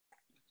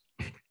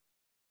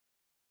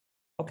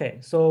Okay,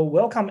 so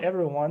welcome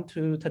everyone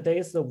to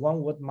today's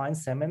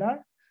 1W-MINDS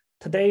seminar.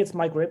 Today it's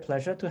my great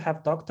pleasure to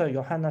have Dr.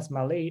 Johannes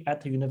Maly at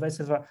the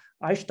University of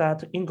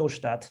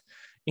Eichstätt-Ingolstadt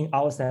in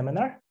our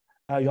seminar.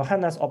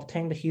 Johannes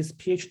obtained his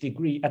PhD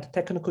degree at the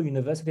Technical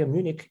University of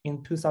Munich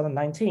in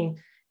 2019,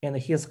 and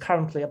he is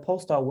currently a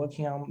postdoc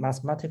working on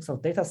mathematics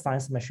of data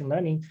science, machine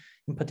learning,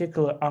 in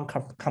particular on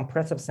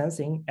compressive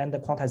sensing and the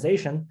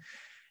quantization.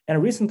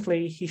 And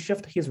recently, he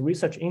shifted his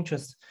research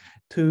interest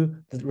to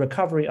the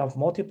recovery of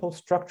multiple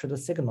structured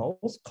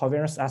signals,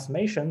 covariance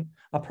estimation,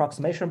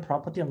 approximation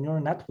property of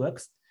neural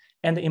networks,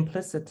 and the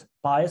implicit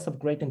bias of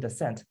gradient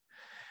descent.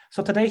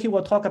 So today he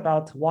will talk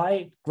about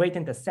why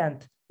gradient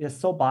descent is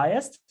so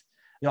biased.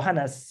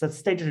 Johannes, the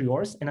stage is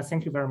yours, and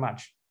thank you very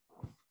much.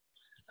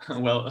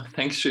 Well,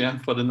 thanks,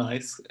 Shian, for the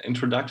nice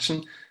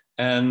introduction.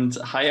 And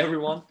hi,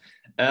 everyone.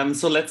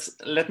 So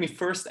let me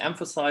first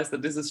emphasize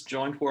that this is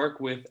joint work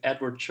with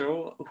 1W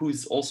Chou, who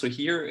is also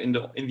here in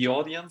the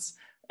audience,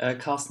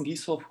 Carsten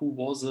Gieshoff, who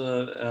was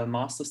a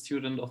master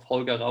student of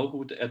Holger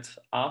Rauhut at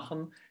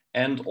Aachen,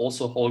 and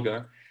also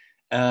Holger.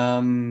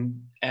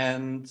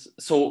 And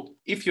so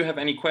if you have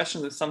any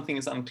questions, if something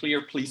is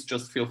unclear, please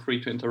just feel free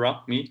to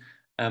interrupt me.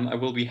 I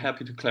will be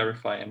happy to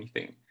clarify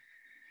anything.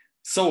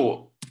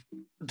 So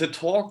the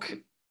talk,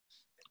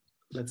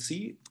 let's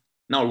see.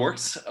 Now it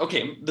works.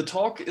 Okay, the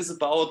talk is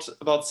about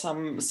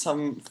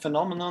some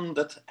phenomenon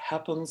that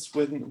happens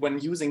when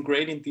using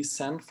gradient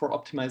descent for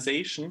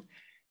optimization.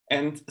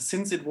 And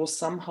since it was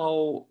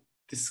somehow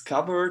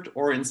discovered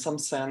or in some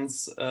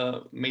sense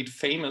made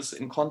famous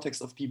in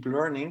context of deep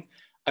learning,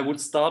 I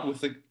would start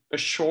with a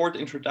short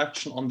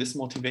introduction on this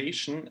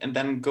motivation and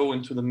then go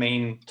into the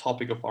main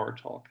topic of our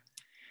talk.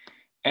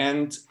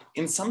 And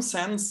in some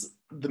sense,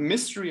 the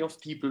mystery of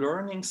deep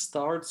learning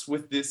starts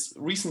with this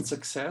recent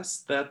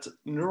success that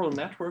neural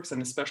networks,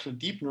 and especially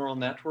deep neural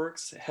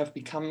networks, have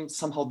become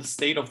somehow the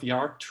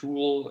state-of-the-art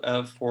tool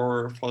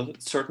for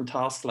certain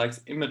tasks like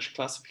image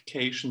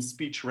classification,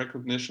 speech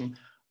recognition,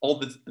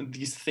 all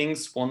these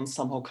things one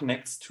somehow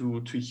connects to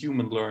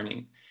human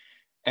learning.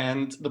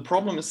 And the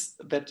problem is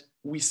that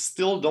we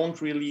still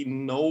don't really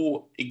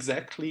know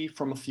exactly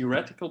from a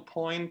theoretical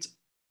point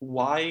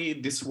why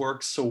this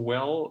works so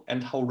well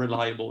and how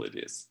reliable it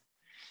is.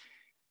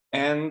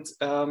 And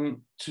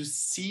to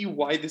see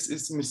why this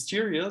is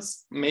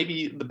mysterious,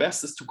 maybe the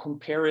best is to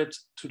compare it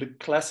to the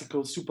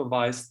classical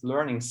supervised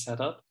learning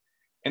setup.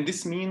 And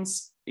this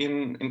means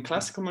in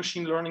classical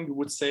machine learning, you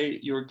would say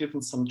you're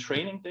given some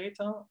training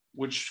data,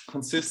 which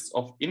consists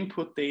of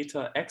input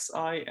data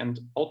xi and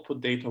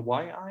output data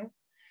yi.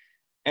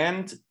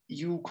 And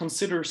you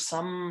consider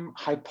some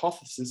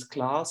hypothesis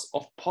class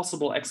of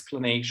possible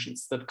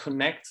explanations that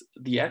connect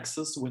the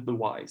x's with the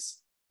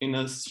y's in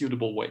a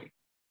suitable way.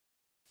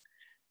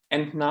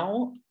 And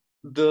now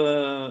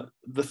the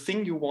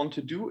thing you want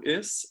to do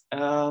is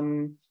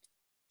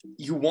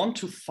you want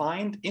to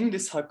find in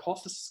this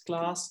hypothesis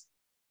class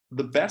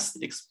the best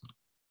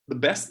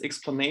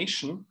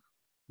explanation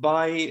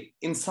by,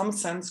 in some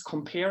sense,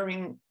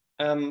 comparing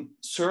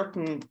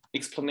certain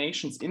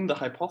explanations in the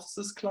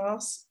hypothesis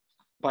class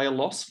by a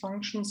loss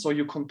function. So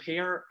you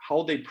compare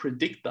how they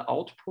predict the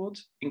output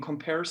in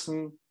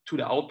comparison to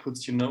the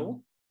outputs you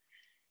know.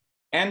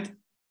 And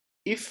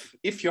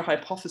if your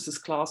hypothesis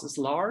class is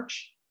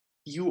large,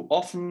 you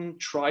often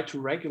try to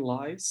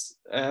regularize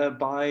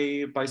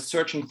by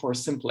searching for a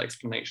simple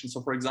explanation.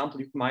 So for example,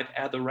 you might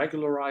add a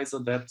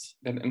regularizer that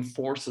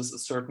enforces a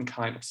certain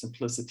kind of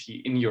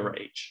simplicity in your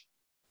age.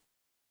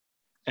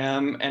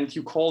 And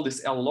you call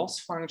this L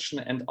loss function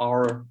and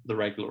R the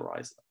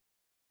regularizer.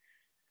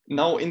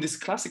 Now in this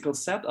classical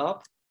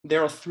setup,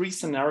 there are three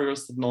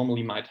scenarios that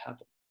normally might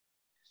happen.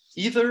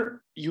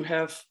 Either you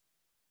have,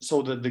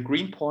 so the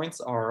green points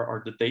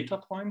are the data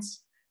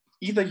points.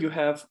 Either you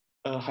have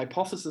a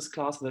hypothesis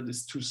class that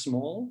is too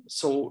small,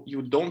 so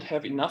you don't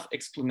have enough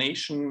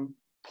explanation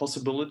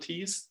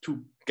possibilities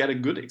to get a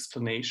good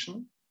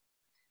explanation,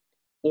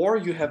 or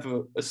you have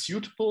a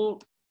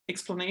suitable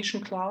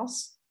explanation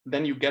class,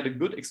 then you get a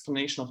good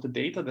explanation of the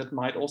data that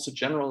might also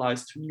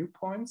generalize to new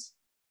points,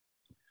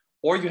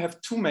 or you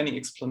have too many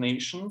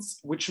explanations,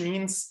 which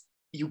means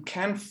you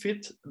can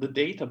fit the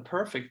data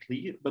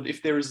perfectly, but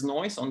if there is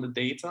noise on the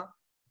data,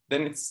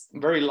 then it's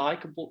very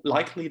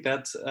likely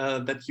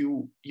that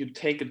you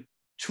take a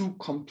too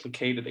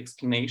complicated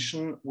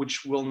explanation,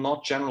 which will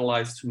not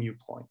generalize to new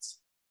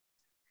points.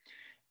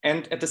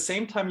 And at the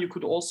same time, you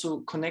could also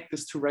connect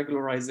this to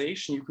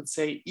regularization. You could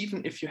say,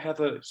 even if you have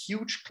a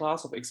huge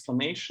class of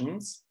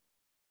explanations,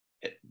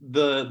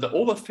 the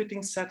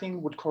overfitting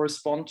setting would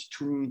correspond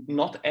to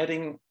not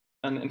adding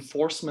an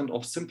enforcement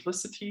of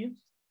simplicity.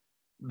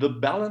 The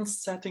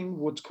balanced setting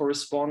would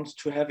correspond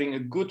to having a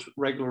good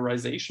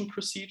regularization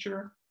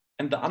procedure,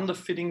 and the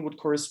underfitting would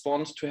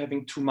correspond to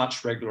having too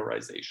much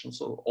regularization.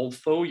 So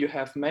although you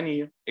have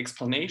many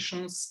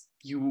explanations,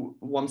 you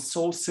want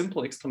so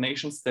simple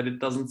explanations that it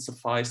doesn't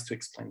suffice to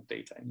explain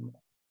data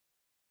anymore.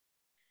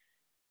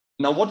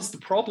 Now, what is the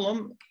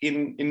problem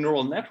in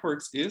neural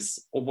networks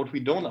is, or what we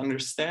don't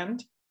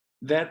understand,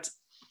 that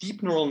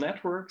deep neural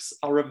networks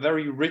are a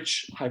very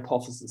rich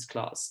hypothesis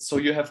class. So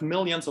you have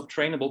millions of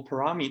trainable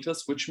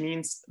parameters, which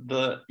means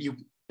you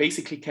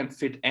basically can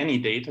fit any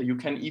data. You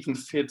can even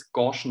fit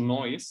Gaussian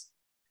noise.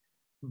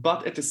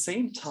 But at the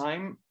same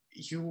time,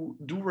 you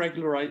do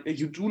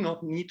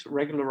not need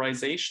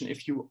regularization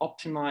if you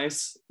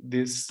optimize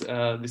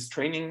this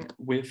training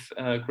with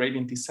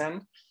gradient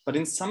descent. But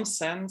in some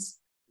sense,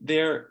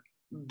 there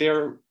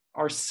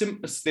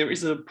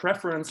is a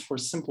preference for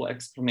simple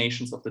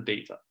explanations of the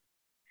data.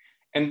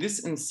 And this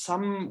in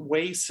some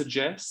way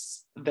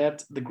suggests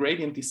that the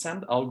gradient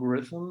descent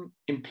algorithm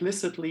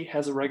implicitly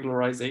has a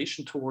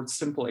regularization towards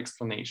simple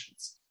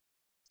explanations.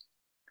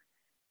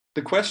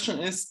 The question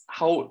is,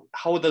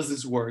 how does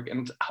this work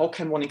and how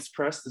can one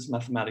express this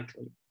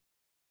mathematically?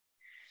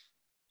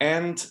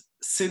 And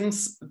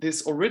since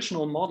this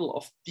original model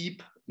of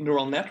deep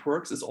neural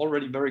networks is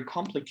already very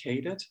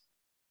complicated,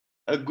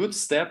 a good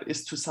step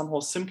is to somehow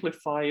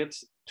simplify it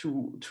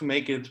to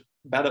make it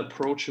better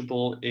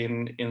approachable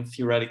in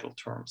theoretical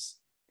terms.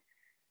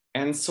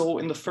 And so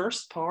in the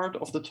first part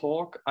of the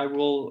talk, I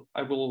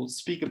will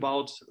speak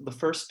about the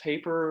first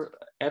paper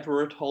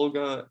Edward,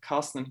 Holger,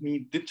 Carsten, and me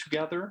did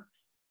together.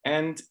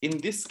 And in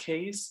this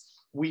case,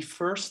 we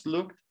first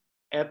looked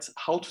at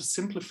how to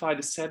simplify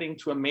the setting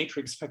to a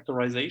matrix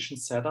factorization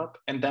setup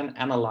and then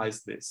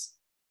analyze this.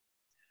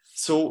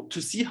 So to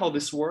see how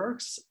this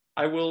works,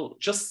 I will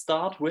just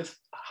start with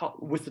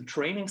the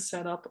training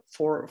setup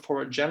for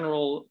a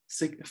general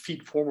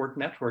feed-forward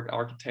network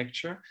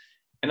architecture.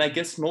 And I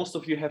guess most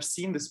of you have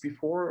seen this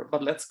before,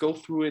 but let's go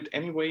through it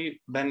anyway.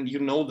 Then you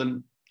know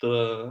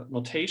the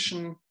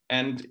notation,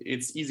 and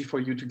it's easy for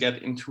you to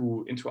get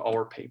into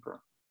our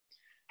paper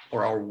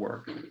or our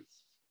work.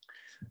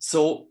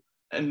 So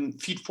a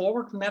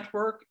feed-forward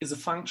network is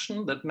a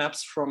function that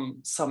maps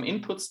from some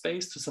input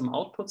space to some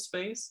output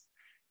space.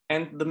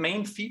 And the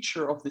main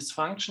feature of this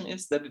function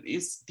is that it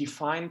is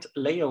defined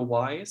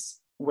layer-wise,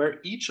 where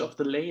each of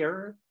the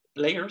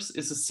layers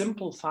is a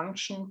simple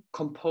function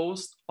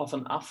composed of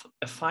an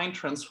affine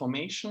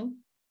transformation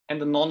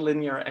and a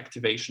nonlinear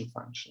activation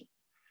function.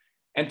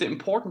 And the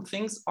important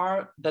things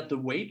are that the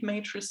weight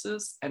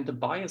matrices and the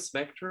bias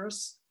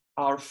vectors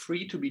are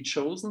free to be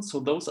chosen.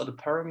 So those are the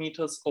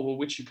parameters over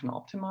which you can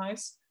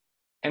optimize.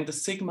 And the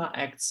sigma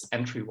acts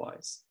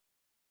entry-wise.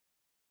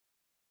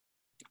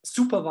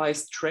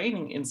 Supervised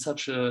training in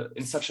such a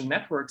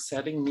network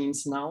setting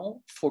means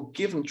now for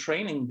given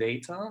training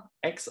data,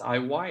 xi,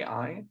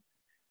 yi,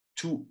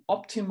 to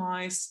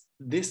optimize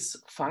this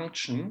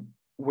function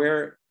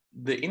where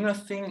the inner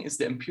thing is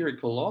the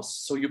empirical loss.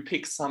 So you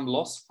pick some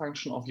loss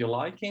function of your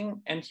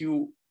liking and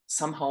you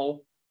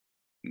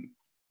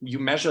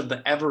measure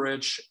the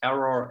average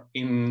error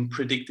in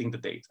predicting the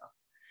data.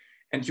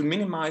 And you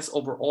minimize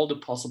over all the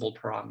possible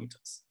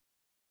parameters.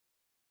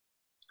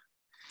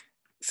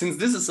 Since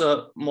this is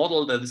a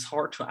model that is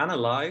hard to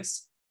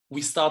analyze,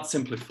 we start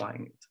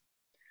simplifying it.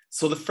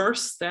 So the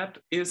first step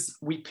is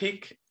we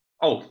pick,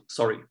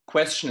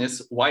 question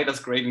is, why does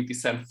gradient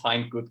descent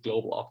find good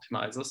global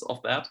optimizers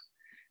of that?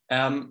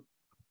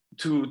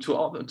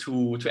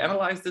 To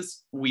analyze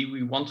this,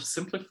 we want to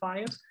simplify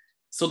it.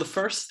 So the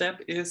first step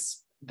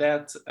is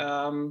that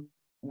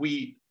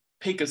we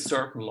pick a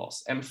certain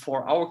loss. And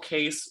for our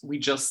case, we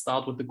just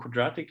start with the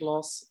quadratic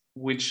loss,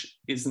 which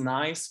is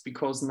nice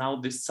because now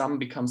this sum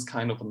becomes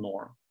kind of a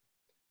norm.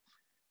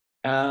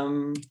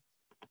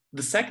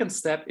 The second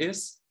step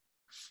is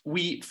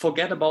we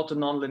forget about the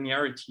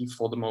nonlinearity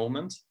for the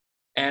moment,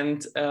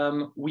 and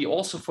we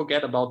also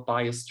forget about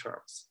bias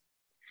terms.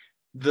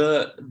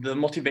 The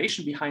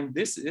motivation behind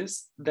this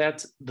is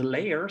that the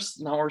layers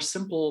now are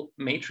simple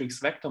matrix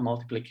vector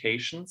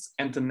multiplications,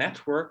 and the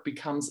network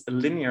becomes a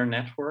linear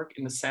network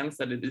in the sense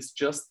that it is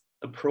just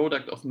a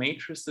product of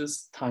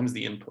matrices times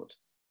the input.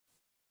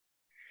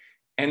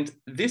 And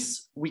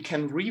this we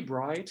can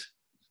rewrite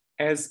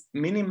as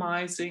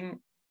minimizing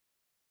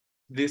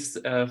this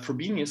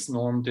Frobenius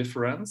norm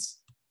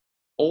difference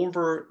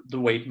over the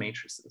weight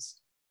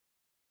matrices.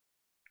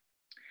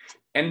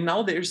 And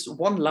now there's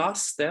one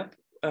last step,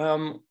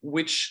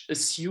 which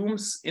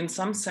assumes in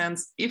some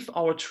sense, if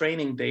our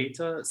training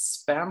data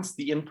spans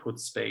the input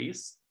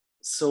space,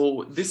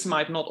 so this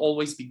might not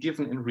always be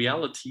given in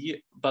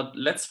reality, but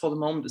let's for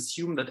the moment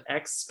assume that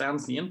X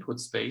spans the input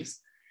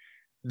space,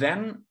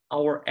 then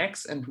our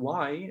X and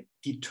Y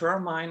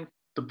determine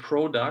the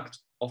product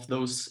of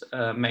those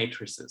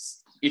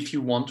matrices if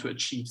you want to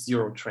achieve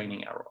zero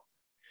training error.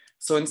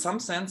 So in some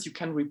sense, you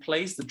can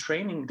replace the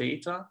training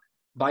data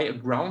by a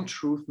ground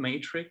truth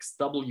matrix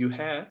W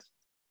hat,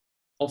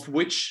 of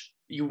which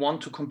you want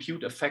to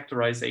compute a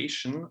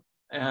factorization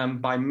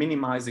by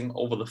minimizing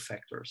over the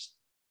factors.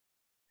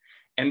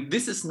 And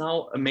this is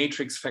now a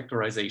matrix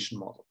factorization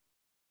model.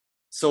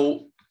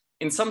 So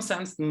in some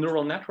sense, the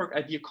neural network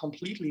idea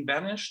completely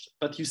vanished,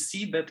 but you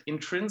see that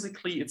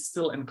intrinsically it's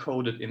still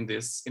encoded in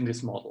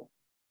this model.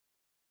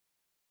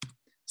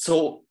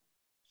 So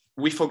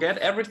we forget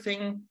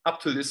everything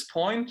up to this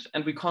point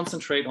and we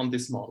concentrate on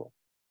this model.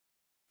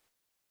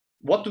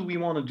 What do we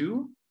want to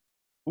do?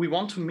 we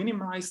want to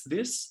minimize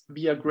this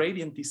via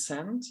gradient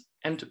descent,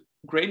 and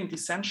gradient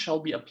descent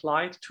shall be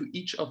applied to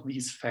each of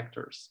these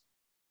factors.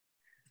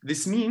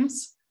 This means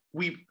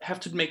we have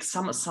to make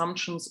some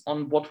assumptions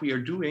on what we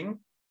are doing.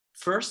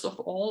 First of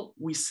all,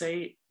 we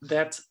say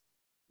that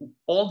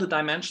all the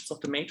dimensions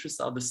of the matrix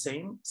are the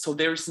same. So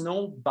there is no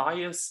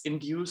bias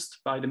induced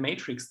by the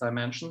matrix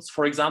dimensions.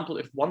 For example,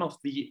 if one of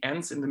the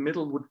ends in the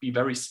middle would be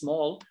very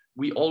small,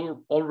 we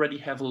already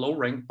have a low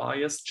rank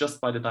bias just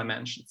by the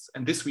dimensions.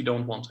 And this we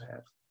don't want to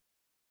have.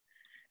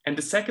 And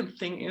the second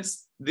thing is,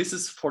 this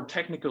is for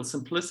technical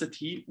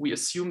simplicity, we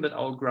assume that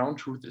our ground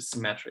truth is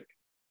symmetric.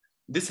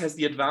 This has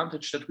the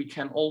advantage that we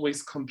can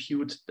always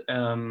compute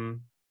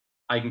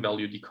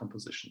eigenvalue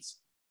decompositions.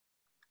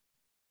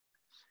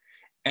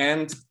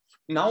 And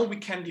now we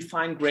can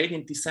define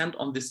gradient descent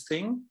on this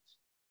thing.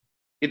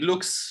 It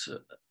looks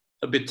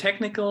a bit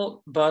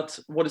technical, but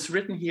what is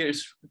written here is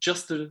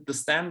just the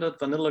standard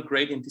vanilla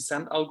gradient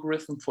descent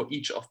algorithm for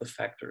each of the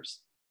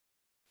factors.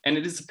 And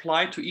it is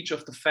applied to each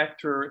of the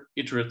factor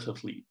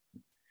iteratively.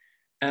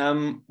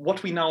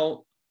 What we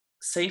now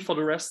say for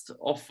the rest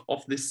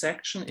of this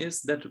section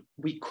is that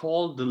we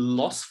call the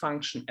loss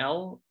function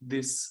L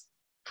this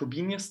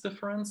Frobenius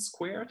difference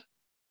squared.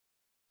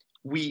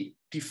 We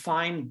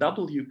define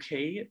WK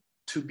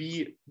to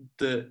be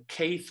the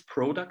kth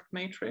product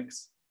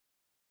matrix,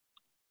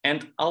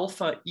 and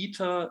alpha,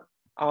 eta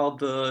are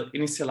the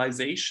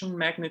initialization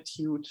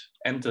magnitude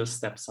and the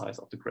step size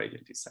of the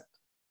gradient descent.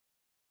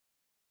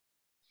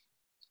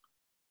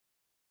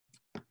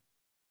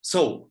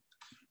 So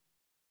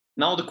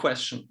now the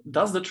question,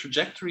 does the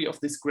trajectory of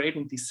this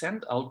gradient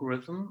descent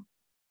algorithm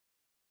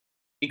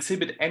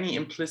exhibit any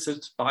implicit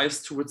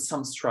bias towards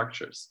some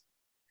structures?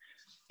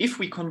 If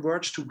we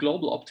converge to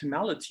global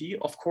optimality,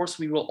 of course,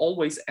 we will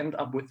always end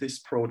up with this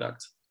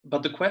product.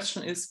 But the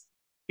question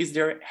is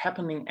there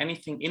happening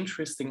anything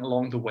interesting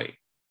along the way?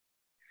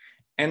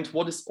 And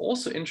what is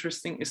also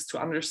interesting is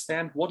to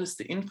understand what is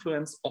the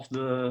influence of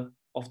the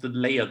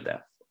layer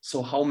depth.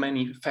 So how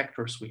many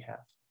factors we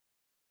have.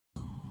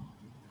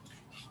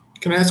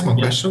 Can I ask one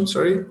question?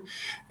 Sorry.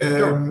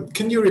 Sure.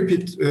 Can you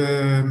repeat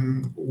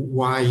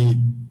why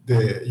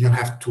you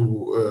have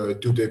to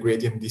do the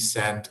gradient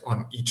descent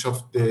on each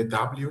of the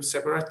W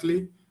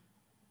separately?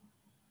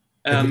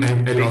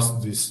 I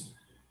lost this.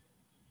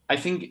 I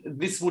think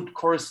this would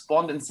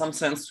correspond in some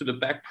sense to the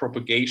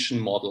backpropagation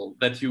model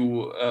that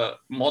you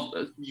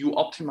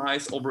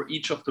optimize over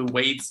each of the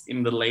weights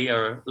in the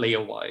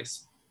layer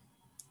wise.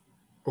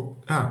 Oh,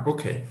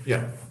 okay,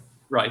 yeah.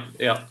 Right,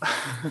 yeah.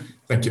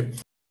 Thank you.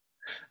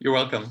 You're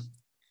welcome.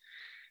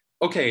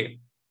 Okay,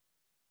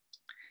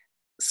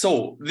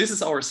 so this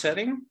is our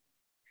setting.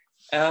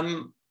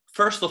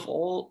 First of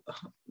all,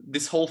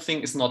 this whole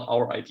thing is not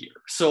our idea.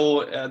 So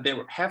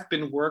there have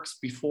been works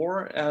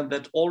before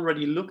that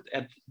already looked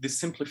at this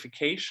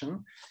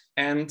simplification,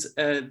 and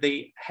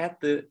they had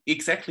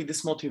exactly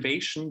this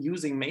motivation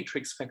using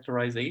matrix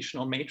factorization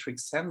or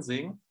matrix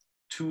sensing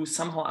to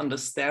somehow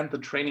understand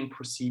the training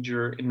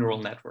procedure in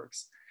neural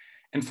networks.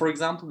 And for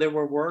example, there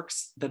were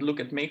works that look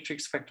at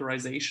matrix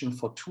factorization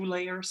for 2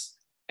 layers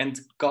and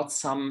got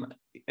some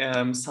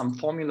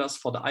formulas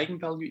for the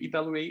eigenvalue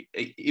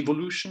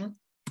evolution.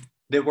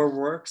 There were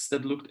works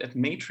that looked at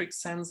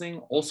matrix sensing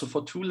also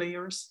for 2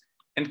 layers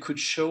and could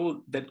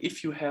show that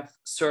if you have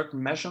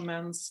certain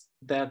measurements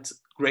that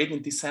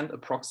gradient descent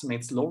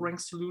approximates low rank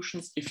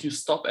solutions if you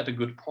stop at a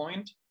good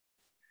point.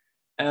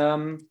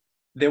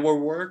 There were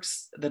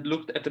works that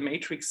looked at the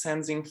matrix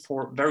sensing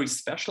for very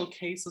special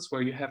cases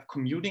where you have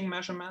commuting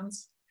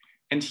measurements.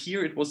 And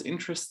here it was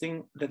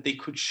interesting that they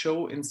could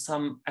show in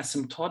some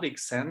asymptotic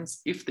sense,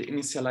 if the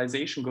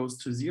initialization goes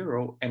to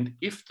 0 and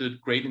if the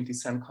gradient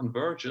descent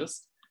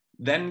converges,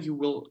 then you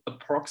will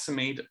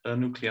approximate a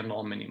nuclear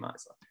norm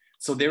minimizer.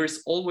 So there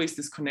is always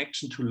this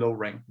connection to low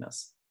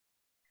rankness.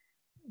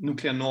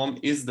 Nuclear norm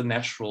is the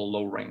natural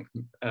low rank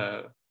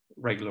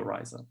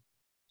regularizer.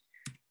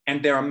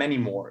 And there are many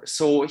more.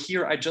 So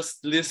here I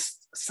just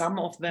list some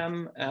of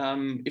them.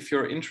 If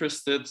you're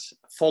interested,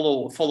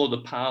 follow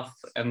the path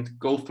and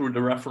go through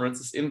the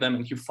references in them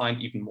and you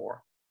find even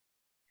more.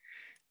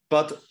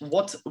 But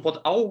what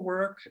our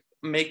work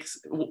makes,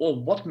 or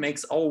what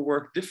makes our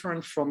work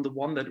different from the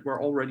one that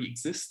were already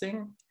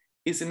existing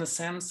is in a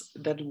sense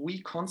that we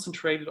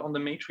concentrated on the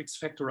matrix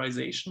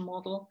factorization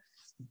model,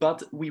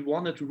 but we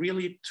wanted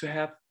really to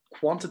have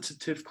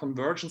quantitative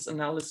convergence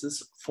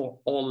analysis for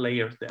all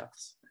layer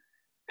depths.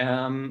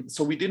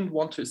 So we didn't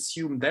want to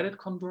assume that it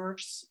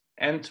converges,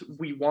 and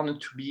we wanted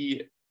to be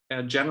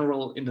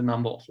general in the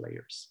number of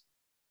layers.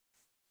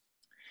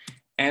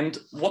 And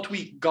what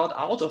we got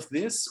out of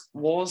this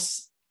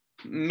was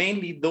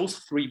mainly those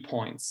 3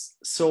 points.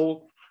 So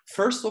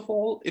first of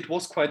all, it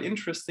was quite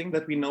interesting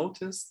that we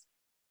noticed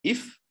if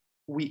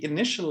we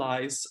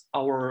initialize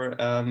our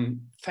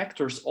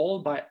factors all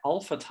by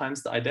alpha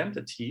times the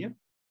identity,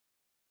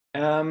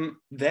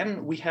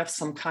 then we have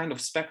some kind of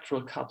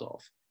spectral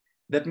cutoff.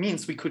 That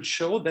means we could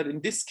show that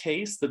in this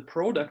case, the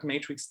product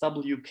matrix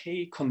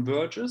WK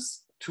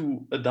converges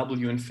to a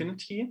W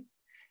infinity.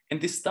 And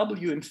this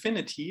W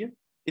infinity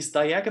is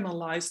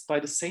diagonalized by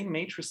the same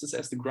matrices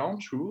as the ground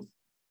truth,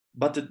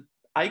 but the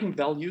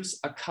eigenvalues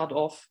are cut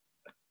off.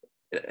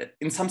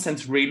 In some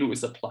sense, ReLU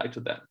is applied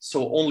to them. So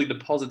only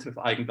the positive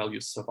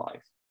eigenvalues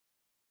survive.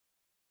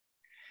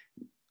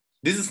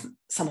 This is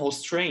somehow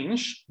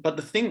strange, but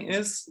the thing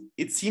is,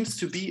 it seems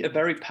to be a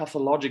very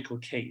pathological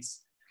case,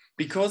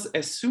 because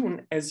as soon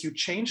as you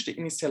change the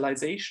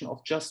initialization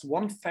of just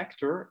one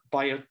factor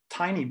by a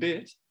tiny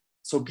bit,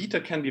 so beta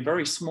can be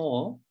very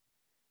small,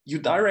 you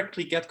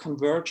directly get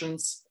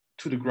convergence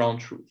to the ground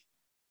truth.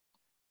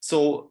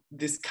 So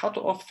this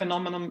cutoff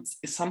phenomenon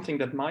is something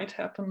that might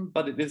happen,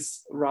 but it is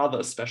rather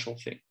a special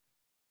thing.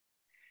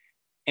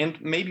 And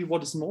maybe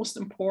what is most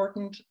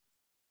important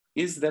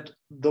is that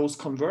those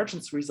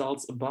convergence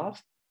results above,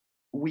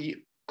 we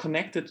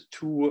connected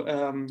to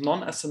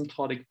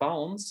non-asymptotic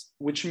bounds,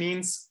 which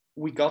means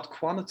we got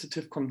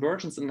quantitative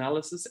convergence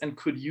analysis and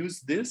could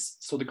use this,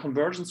 so the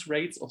convergence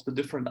rates of the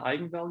different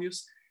eigenvalues,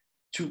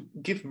 to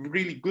give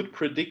really good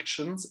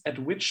predictions at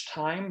which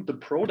time the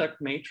product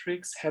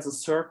matrix has a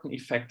certain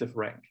effective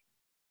rank.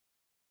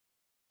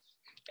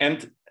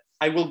 And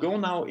I will go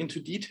now into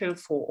detail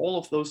for all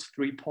of those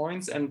 3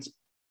 points, and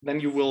then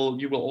you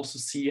will also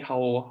see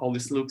how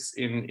this looks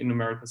in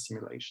numerical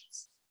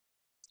simulations.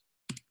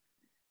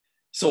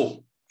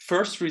 So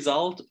first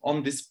result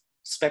on this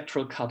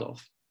spectral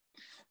cutoff.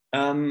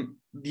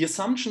 The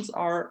assumptions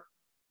are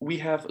we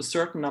have a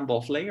certain number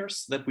of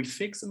layers that we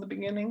fix in the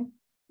beginning.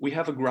 We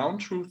have a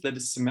ground truth that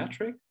is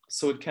symmetric,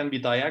 so it can be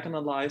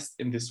diagonalized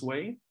in this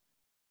way.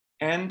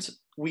 And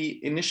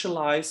we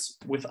initialize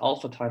with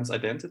alpha times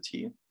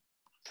identity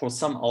for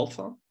some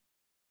alpha.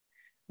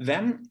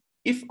 Then,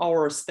 if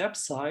our step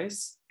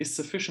size is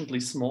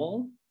sufficiently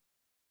small,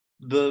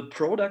 the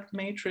product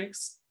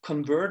matrix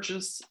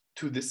converges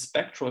to this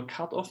spectral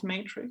cutoff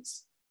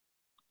matrix.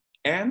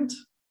 And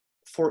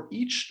for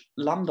each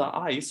lambda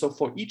I, so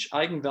for each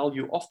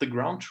eigenvalue of the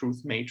ground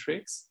truth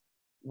matrix,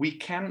 we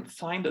can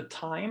find a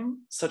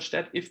time such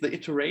that if the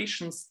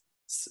iterations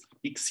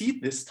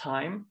exceed this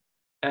time,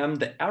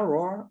 the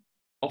error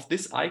of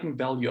this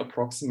eigenvalue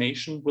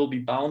approximation will be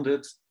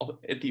bounded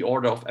at the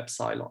order of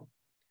epsilon.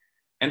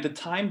 And the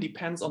time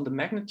depends on the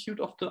magnitude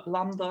of the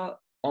lambda,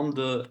 on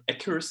the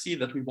accuracy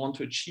that we want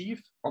to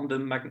achieve, on the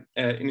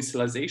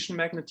initialization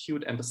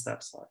magnitude and the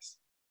step size.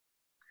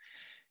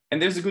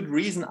 And there's a good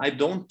reason I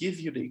don't give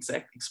you the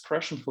exact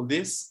expression for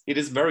this. It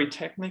is very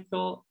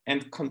technical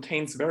and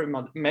contains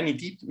many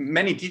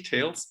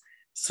details.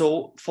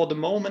 So for the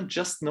moment,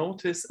 just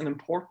notice an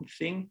important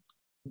thing.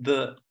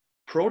 The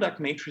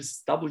product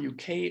matrix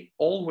WK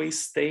always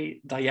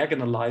stay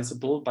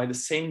diagonalizable by the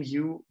same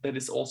U that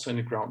is also in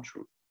the ground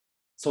truth.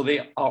 So they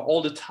are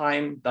all the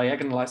time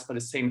diagonalized by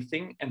the same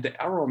thing, and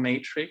the error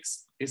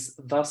matrix is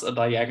thus a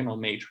diagonal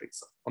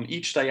matrix. On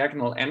each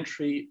diagonal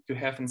entry, you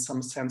have in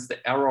some sense the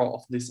error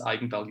of this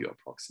eigenvalue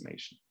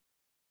approximation.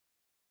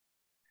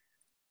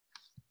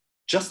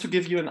 Just to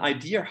give you an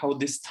idea how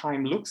this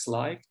time looks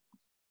like,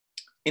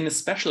 in a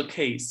special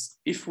case,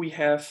 if we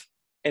have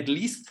at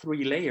least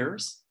 3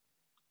 layers,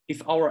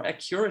 if our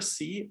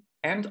accuracy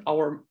and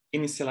our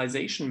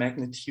initialization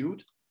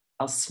magnitude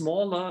are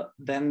smaller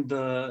than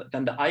the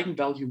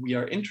eigenvalue we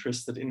are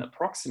interested in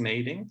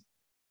approximating,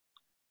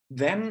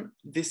 then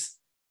this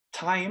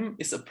time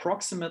is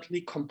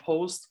approximately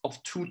composed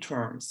of 2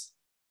 terms.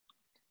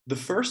 The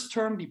first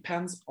term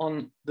depends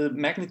on the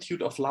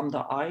magnitude of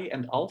lambda I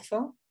and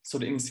alpha, so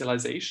the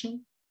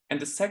initialization, and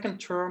the second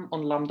term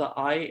on lambda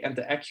I and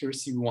the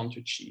accuracy we want to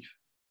achieve.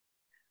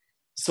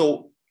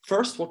 So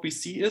first what we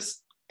see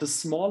is the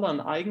smaller an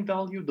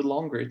eigenvalue, the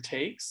longer it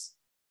takes.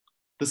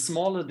 The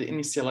smaller the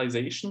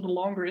initialization, the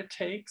longer it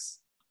takes.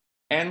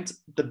 And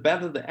the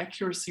better the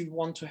accuracy we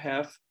want to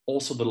have,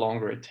 also the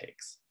longer it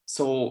takes.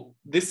 So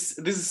this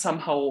is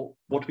somehow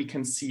what we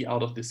can see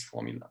out of this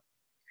formula.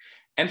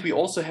 And we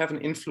also have an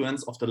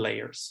influence of the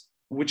layers,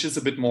 which is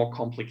a bit more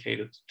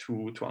complicated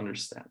to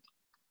understand.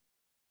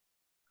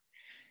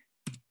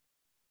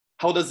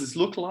 How does this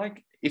look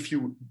like if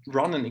you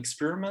run an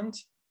experiment?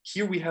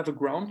 Here we have a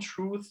ground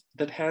truth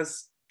that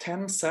has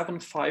 10, 7,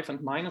 5, and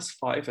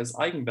 -5 as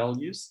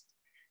eigenvalues.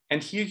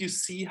 And here you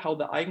see how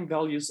the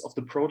eigenvalues of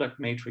the product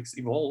matrix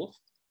evolve.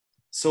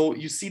 So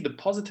you see the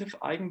positive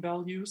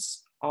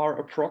eigenvalues are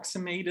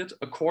approximated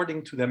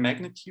according to their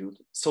magnitude.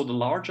 So the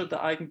larger the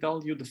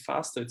eigenvalue, the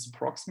faster it's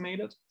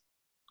approximated.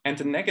 And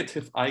the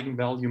negative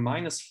eigenvalue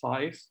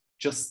 -5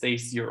 just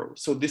stays 0.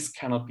 So this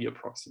cannot be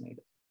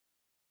approximated.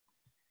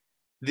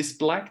 This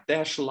black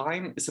dashed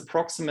line is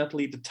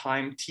approximately the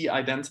time T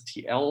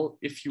identity L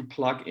if you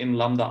plug in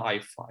lambda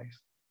I5.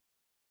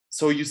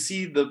 So you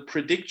see the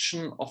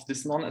prediction of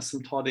this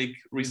non-asymptotic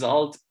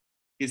result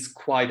is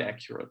quite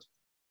accurate.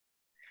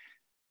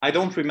 I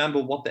don't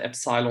remember what the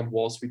epsilon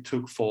was we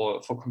took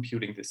for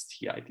computing this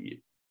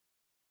TID,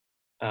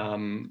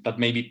 but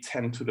maybe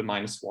 10 to the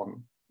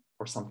 -1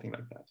 or something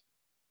like that.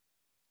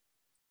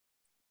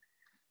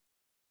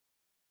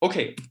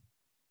 Okay,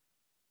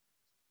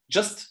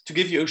 just to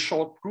give you a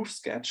short proof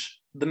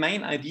sketch, the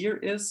main idea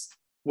is,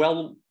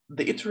 well,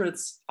 the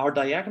iterates are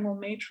diagonal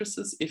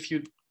matrices if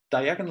you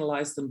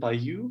diagonalize them by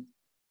u,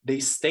 they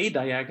stay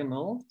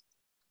diagonal,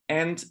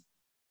 and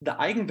the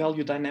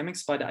eigenvalue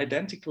dynamics by the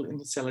identical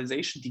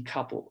initialization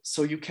decouple.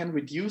 So you can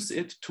reduce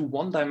it to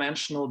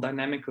one-dimensional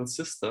dynamical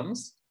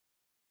systems,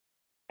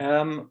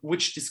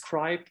 which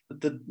describe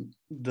the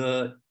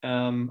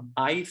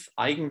ith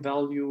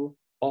eigenvalue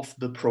of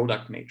the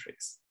product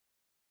matrix.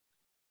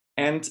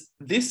 And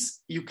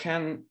this you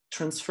can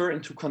transfer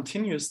into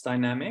continuous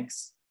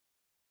dynamics.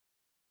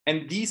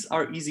 And these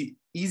are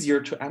easier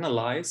to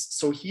analyze.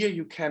 So here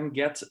you can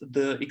get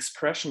the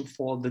expression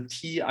for the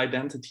T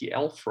identity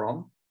L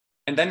from.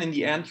 And then in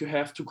the end, you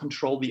have to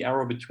control the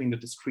error between the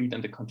discrete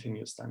and the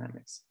continuous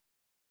dynamics.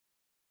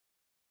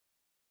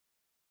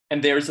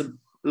 And there's a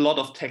lot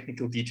of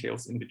technical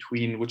details in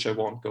between, which I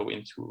won't go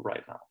into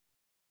right now.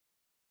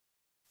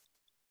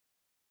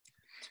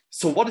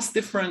 So what is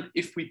different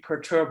if we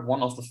perturb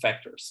one of the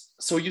factors?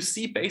 So you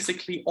see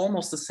basically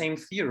almost the same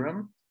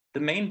theorem. The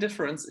main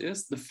difference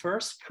is the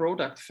first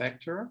product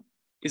factor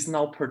is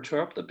now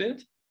perturbed a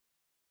bit,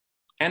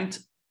 and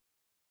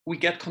we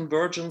get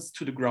convergence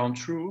to the ground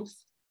truth.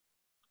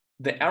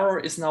 The error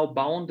is now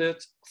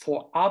bounded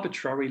for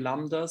arbitrary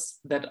lambdas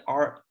that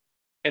are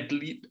at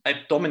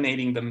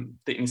dominating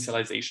the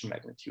initialization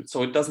magnitude.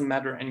 So it doesn't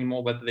matter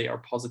anymore whether they are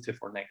positive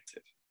or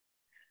negative.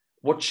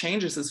 What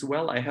changes as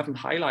well, I haven't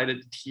highlighted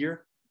it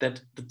here,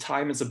 that the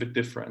time is a bit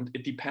different.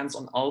 It depends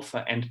on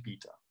alpha and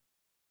beta.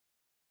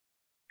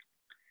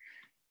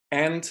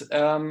 And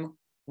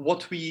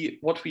what we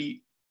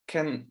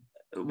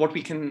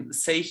can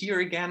say here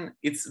again,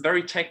 it's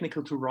very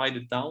technical to write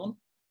it down,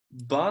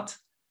 but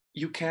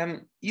you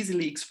can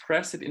easily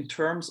express it in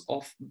terms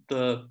of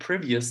the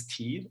previous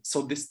T.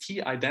 So this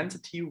T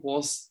identity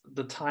was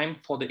the time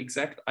for the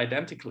exact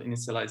identical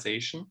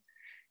initialization.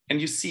 And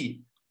you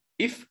see,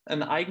 if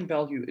an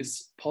eigenvalue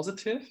is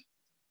positive,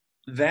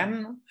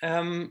 then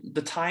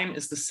the time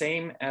is the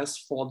same as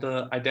for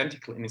the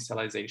identical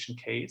initialization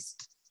case.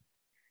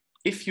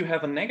 If you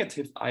have a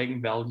negative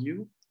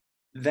eigenvalue,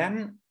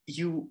 then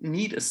you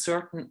need a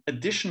certain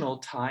additional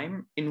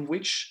time in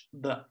which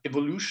the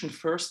evolution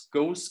first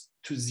goes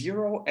to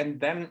 0 and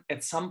then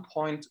at some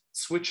point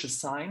switches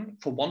sign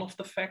for one of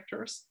the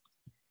factors.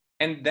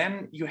 And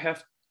then you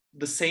have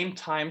the same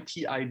time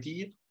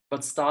TID,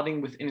 but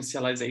starting with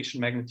initialization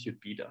magnitude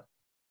beta.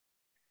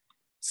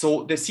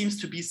 So there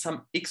seems to be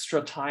some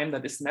extra time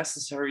that is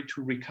necessary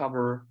to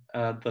recover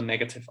the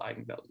negative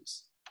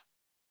eigenvalues.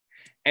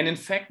 And in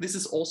fact, this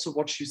is also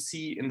what you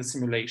see in the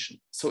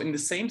simulation. So in the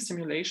same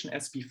simulation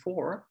as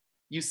before,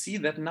 you see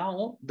that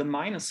now the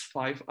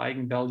 -5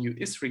 eigenvalue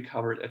is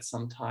recovered at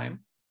some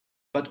time.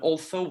 But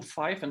although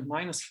 5 and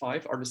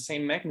 -5 are the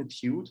same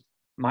magnitude,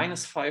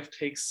 -5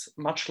 takes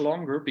much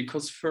longer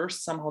because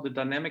first somehow the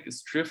dynamic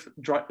is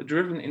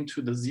driven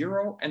into the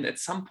 0, and at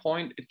some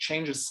point it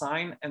changes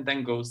sign and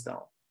then goes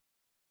down.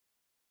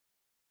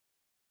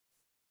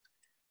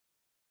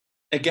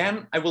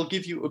 Again, I will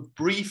give you a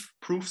brief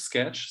proof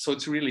sketch, so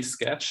it's really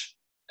sketch.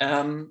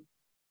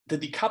 The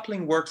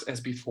decoupling works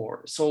as before.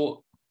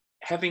 So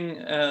having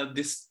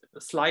this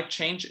slight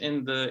change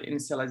in the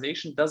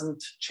initialization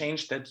doesn't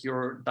change that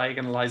your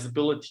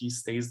diagonalizability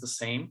stays the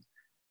same.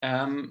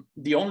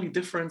 The only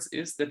difference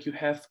is that you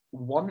have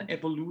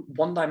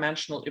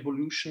one-dimensional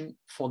evolution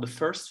for the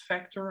first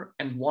factor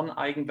and one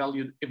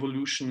eigenvalue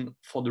evolution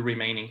for the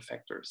remaining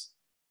factors.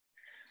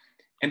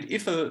 And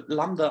if a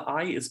lambda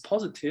I is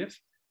positive,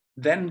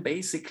 then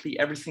basically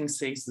everything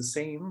stays the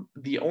same.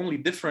 The only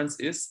difference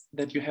is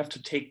that you have to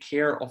take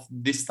care of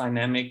this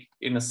dynamic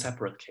in a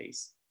separate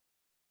case.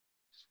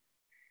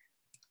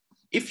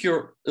 If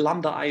your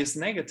lambda I is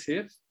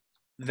negative,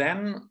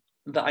 then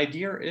the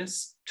idea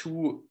is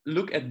to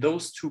look at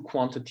those two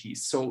quantities.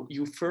 So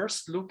you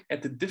first look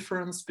at the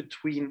difference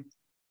between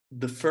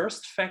the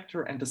first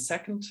factor and the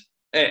second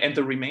and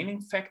the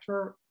remaining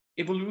factor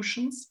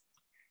evolutions,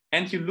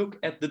 and you look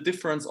at the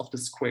difference of the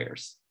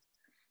squares.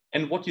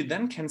 And what you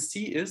then can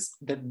see is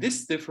that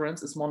this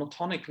difference is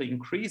monotonically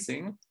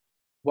increasing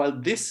while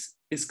this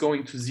is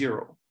going to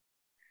 0.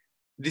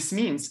 This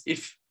means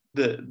if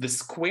the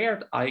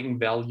squared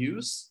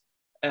eigenvalues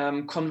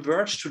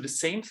converge to the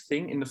same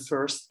thing in the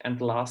first and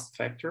last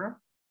factor,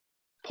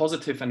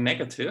 positive and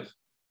negative,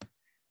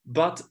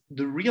 but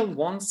the real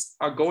ones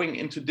are going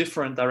into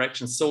different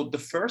directions. So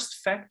the first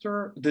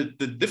factor,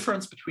 the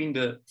difference between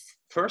the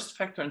first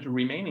factor and the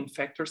remaining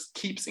factors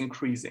keeps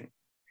increasing.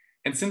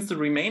 And since the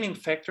remaining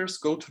factors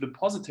go to the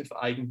positive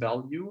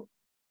eigenvalue,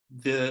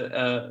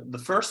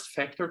 the first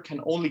factor can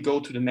only go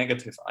to the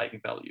negative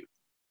eigenvalue.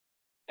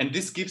 And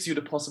this gives you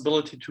the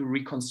possibility to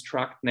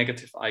reconstruct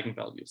negative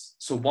eigenvalues.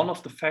 So one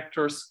of the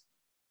factors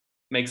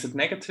makes it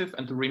negative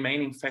and the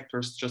remaining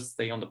factors just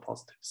stay on the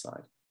positive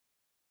side.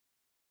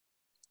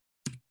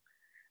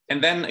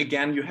 And then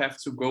again, you have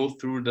to go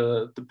through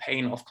the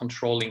pain of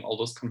controlling all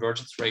those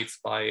convergence rates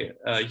by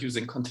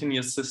using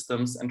continuous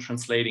systems and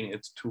translating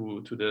it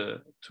to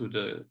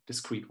the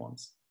discrete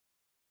ones.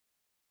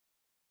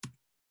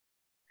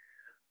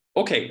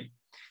 Okay,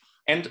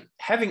 and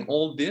having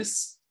all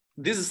this,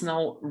 this is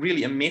now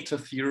really a meta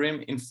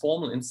theorem,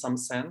 informal in some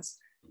sense,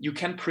 you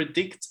can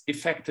predict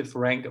effective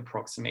rank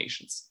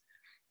approximations.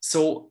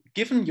 So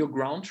given your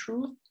ground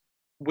truth,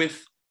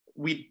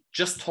 we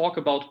just talk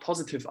about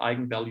positive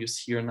eigenvalues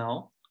here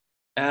now,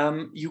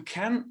 you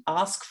can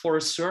ask for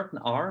a certain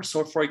R.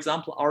 So for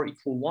example, R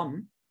equal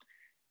 1.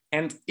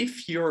 And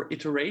if your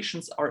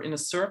iterations are in a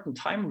certain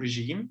time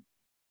regime,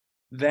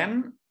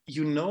 then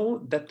you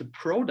know that the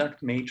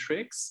product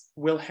matrix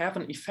will have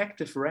an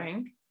effective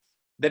rank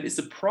that is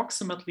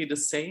approximately the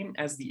same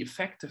as the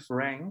effective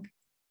rank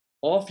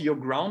of your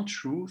ground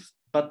truth,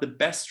 but the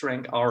best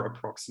rank R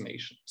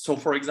approximation. So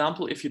for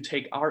example, if you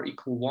take R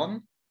equal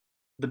 1,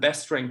 the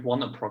best rank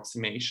 1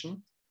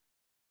 approximation,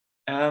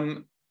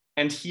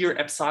 and here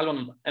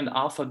epsilon and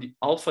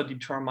alpha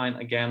determine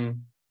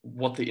again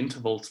what the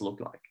intervals look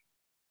like.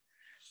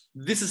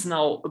 This is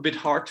now a bit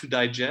hard to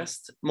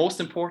digest. Most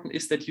important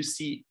is that you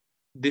see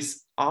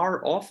this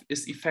R of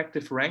is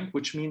effective rank,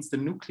 which means the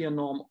nuclear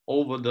norm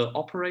over the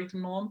operator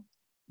norm.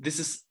 This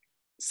is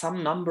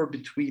some number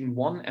between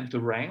 1 and the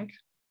rank.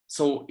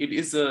 So it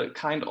is a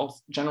kind of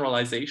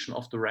generalization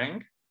of the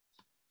rank.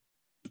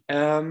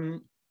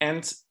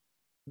 And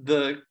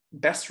the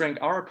best rank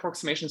R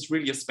approximation is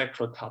really a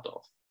spectral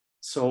cutoff.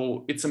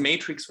 So it's a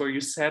matrix where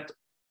you set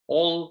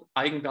all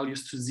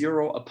eigenvalues to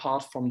 0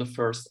 apart from the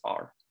first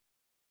R.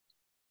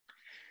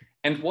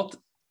 And what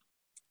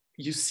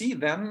you see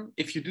then,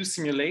 if you do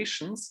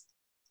simulations,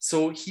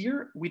 so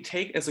here we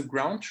take as a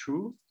ground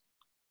truth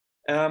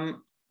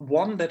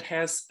one that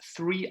has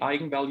 3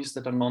 eigenvalues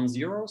that are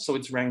non-zero, so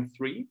it's rank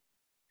 3.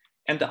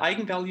 And the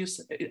eigenvalues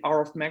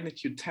are of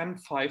magnitude 10,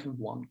 5, and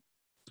 1.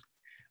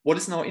 What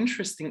is now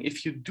interesting,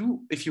 if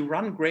you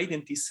run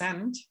gradient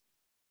descent,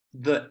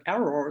 the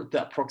error,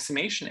 the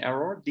approximation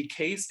error,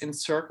 decays in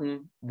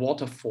certain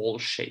waterfall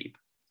shape.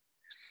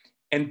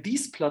 And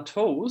these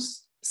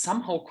plateaus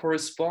somehow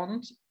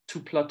correspond to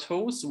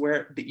plateaus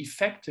where the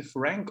effective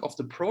rank of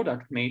the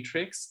product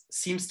matrix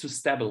seems to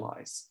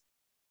stabilize.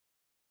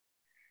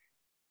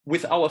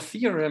 With our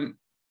theorem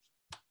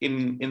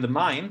in the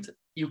mind,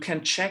 you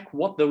can check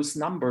what those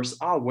numbers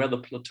are where the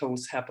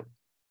plateaus happen.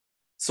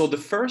 So the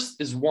first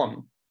is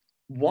 1.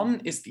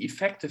 1 is the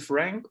effective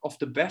rank of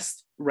the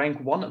best rank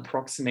 1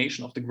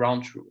 approximation of the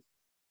ground truth,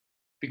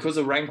 because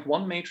a rank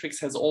 1 matrix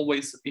has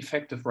always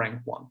effective rank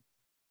 1.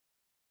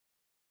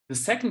 The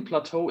second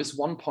plateau is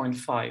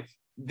 1.5.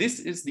 This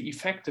is the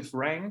effective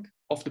rank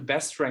of the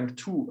best rank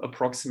 2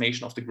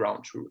 approximation of the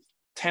ground truth.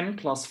 10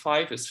 plus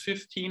 5 is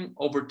 15,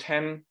 over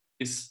 10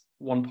 is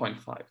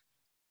 1.5.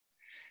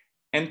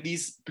 And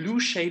these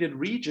blue shaded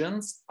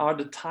regions are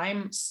the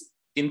time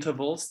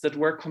intervals that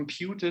were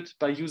computed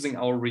by using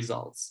our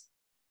results.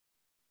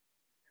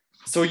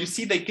 So you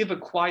see, they give a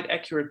quite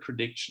accurate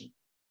prediction.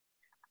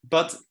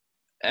 But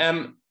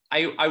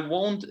I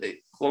won't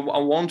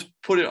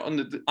put it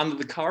under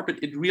the carpet.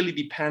 It really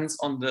depends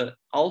on the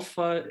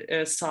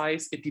alpha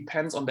size. It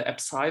depends on the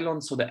epsilon,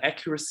 so the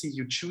accuracy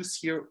you choose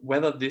here,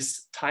 whether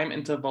this time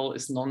interval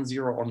is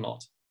non-zero or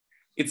not.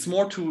 It's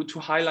more to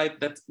highlight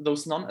that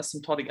those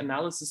non-asymptotic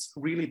analysis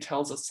really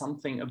tells us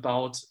something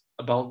about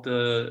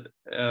the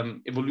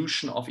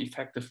evolution of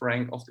effective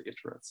rank of the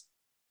iterates.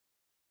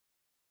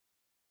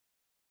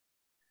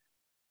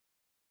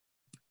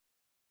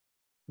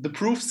 The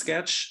proof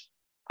sketch,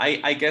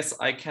 I guess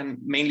I can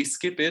mainly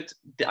skip it.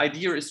 The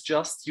idea is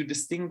just you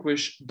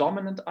distinguish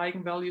dominant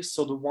eigenvalues,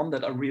 so the one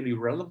that are really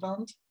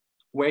relevant,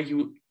 where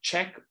you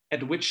check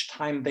at which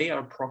time they are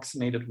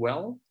approximated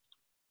well,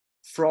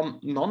 from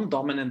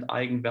non-dominant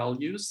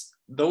eigenvalues.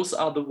 Those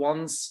are the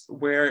ones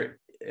where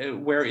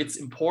it's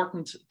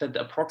important that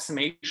the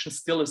approximation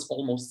still is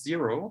almost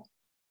 0.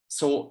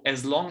 So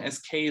as long as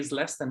k is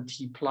less than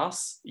t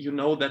plus, you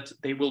know that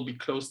they will be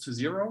close to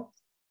 0.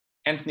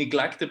 And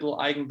neglectable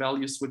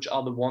eigenvalues, which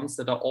are the ones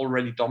that are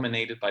already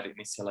dominated by the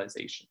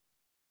initialization.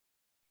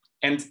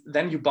 And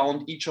then you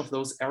bound each of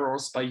those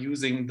errors by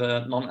using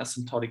the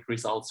non-asymptotic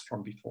results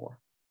from before.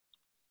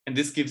 And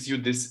this gives you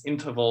this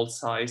interval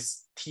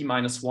size t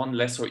minus 1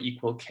 less or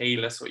equal k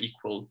less or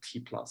equal t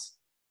plus.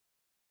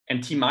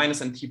 And t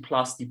minus and t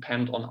plus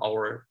depend on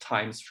our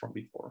times from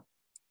before.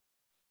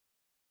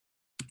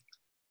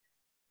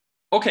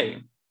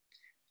 Okay,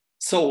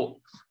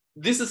 so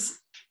this is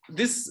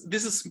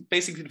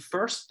basically the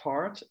first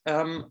part.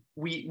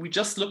 We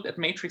just looked at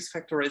matrix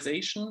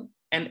factorization.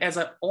 And as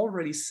I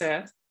already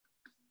said,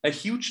 a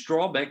huge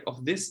drawback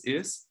of this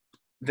is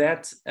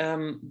that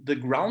the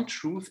ground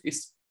truth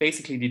is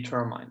basically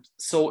determined.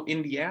 So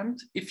in the end,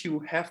 if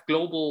you have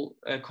global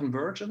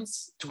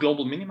convergence to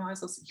global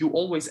minimizers, you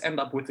always end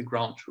up with the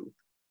ground truth.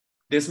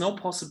 There's no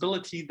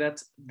possibility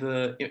that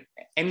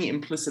any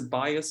implicit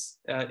bias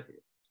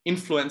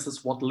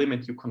influences what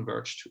limit you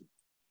converge to.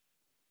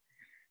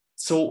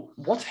 So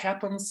what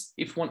happens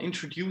if one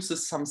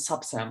introduces some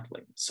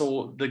subsampling?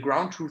 So the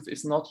ground truth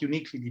is not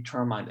uniquely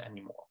determined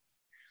anymore.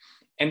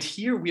 And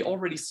here we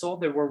already saw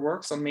there were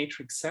works on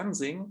matrix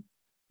sensing,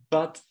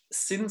 but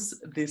since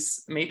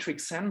this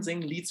matrix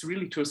sensing leads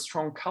really to a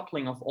strong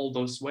coupling of all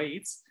those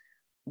weights,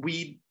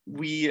 we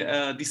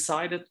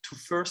decided to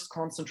first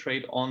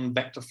concentrate on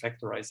vector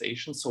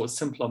factorization, so a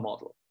simpler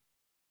model.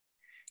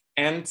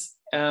 And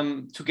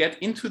to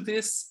get into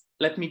this,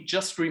 let me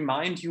just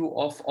remind you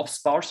of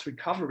sparse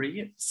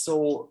recovery.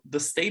 So the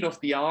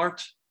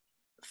state-of-the-art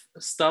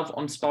stuff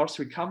on sparse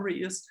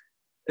recovery is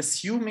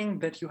assuming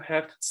that you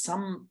have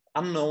some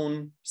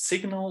unknown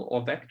signal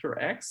or vector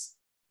x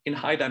in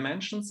high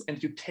dimensions,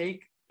 and you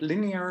take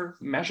linear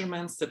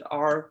measurements that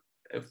are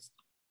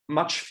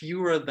much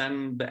fewer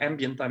than the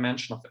ambient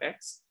dimension of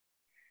x.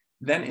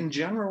 Then in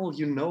general,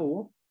 you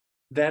know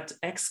that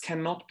x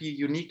cannot be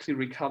uniquely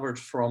recovered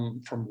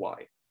from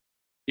y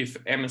if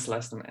m is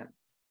less than n.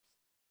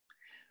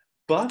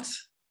 But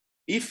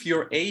if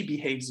your A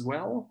behaves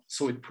well,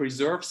 so it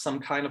preserves some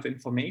kind of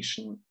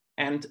information,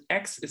 and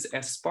X is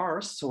as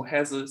sparse, so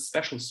has a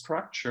special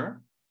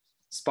structure,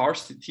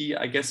 sparsity,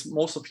 I guess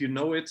most of you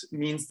know it,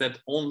 means that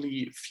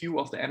only few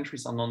of the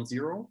entries are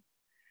non-zero,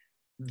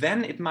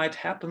 then it might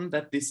happen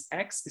that this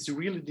X is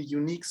really the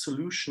unique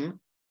solution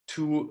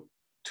to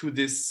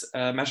this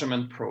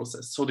measurement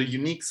process, so the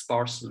unique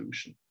sparse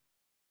solution.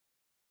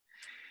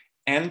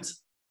 And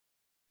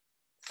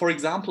for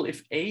example,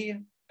 if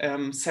A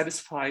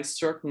satisfies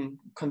certain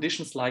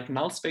conditions like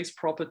null space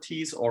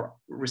properties or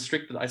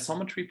restricted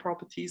isometry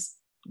properties,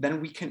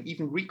 then we can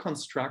even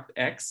reconstruct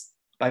X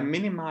by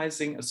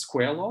minimizing a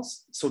square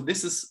loss. So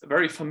this is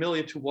very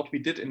familiar to what we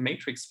did in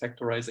matrix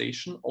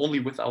factorization,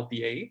 only without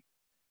the A.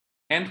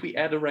 And we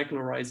add a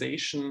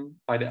regularization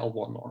by the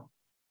L1 norm.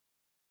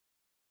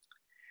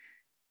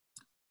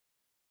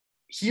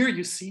 Here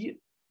you see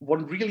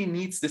one really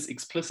needs this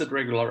explicit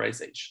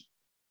regularization.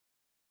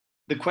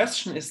 The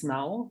question is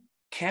now,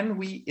 can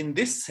we, in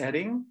this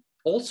setting,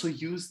 also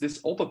use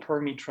this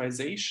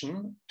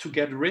overparameterization to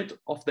get rid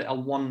of the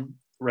L1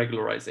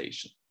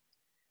 regularization?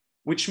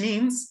 Which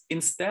means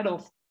instead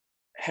of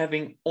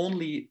having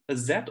only a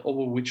Z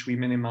over which we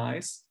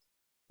minimize,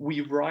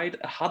 we write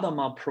a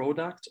Hadamard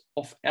product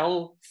of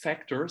L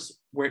factors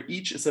where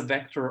each is a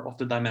vector of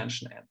the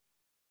dimension n.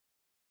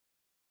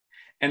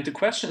 And the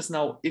question is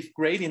now, if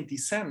gradient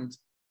descent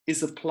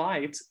is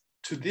applied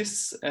to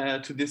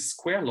this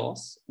square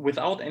loss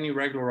without any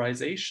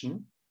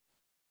regularization,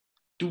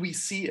 do we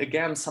see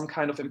again some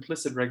kind of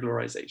implicit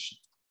regularization?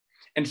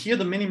 And here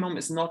the minimum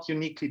is not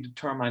uniquely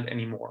determined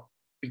anymore,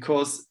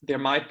 because there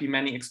might be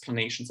many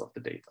explanations of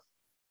the data.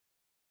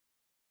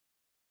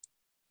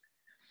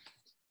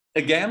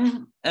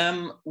 Again,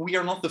 we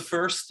are not the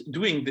first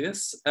doing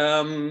this.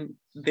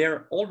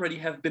 There already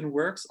have been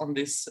works on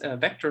this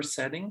vector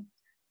setting.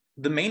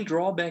 The main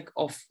drawback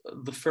of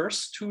the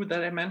first two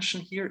that I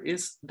mentioned here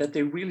is that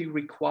they really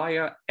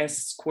require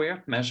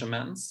S²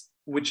 measurements,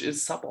 which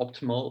is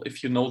suboptimal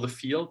if you know the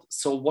field.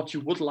 So what you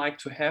would like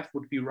to have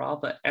would be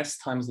rather S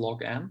times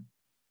log n.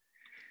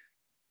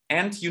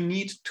 And you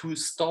need to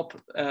stop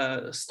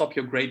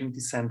your gradient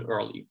descent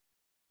early.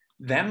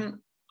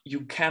 Then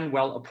you can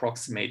well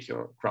approximate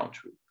your ground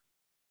truth.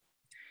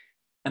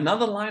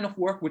 Another line of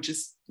work, which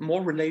is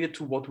more related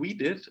to what we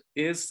did,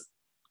 is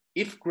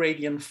if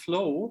gradient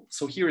flow,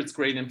 so here it's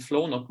gradient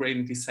flow, not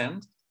gradient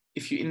descent,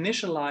 if you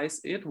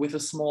initialize it with a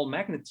small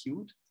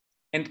magnitude,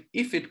 and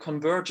if it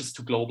converges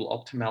to global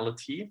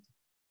optimality,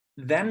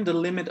 then the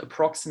limit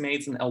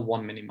approximates an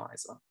L1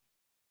 minimizer.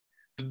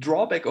 The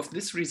drawback of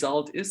this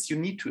result is you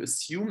need to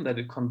assume that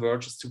it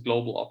converges to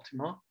global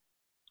optima,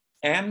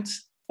 and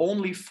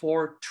only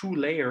for 2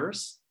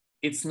 layers,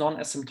 it's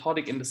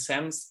non-asymptotic in the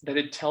sense that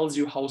it tells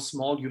you how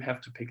small you have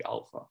to pick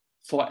alpha.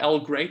 For L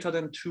greater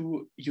than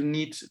 2, you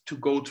need to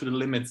go to the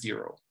limit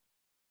 0.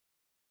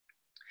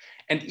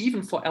 And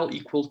even for L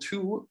equal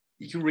 2,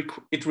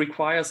 it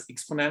requires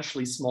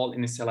exponentially small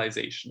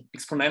initialization,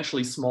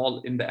 exponentially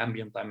small in the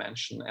ambient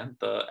dimension and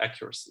the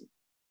accuracy.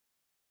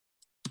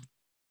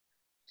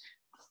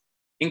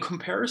 In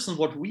comparison,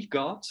 what we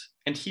got,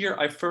 and here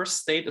I first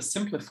state a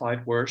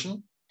simplified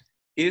version,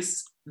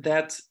 is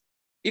that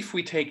if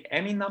we take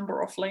any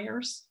number of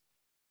layers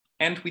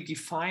and we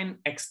define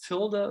x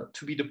tilde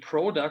to be the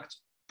product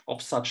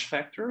of such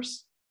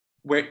factors,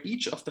 where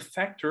each of the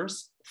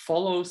factors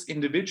follows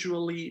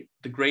individually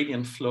the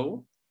gradient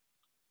flow,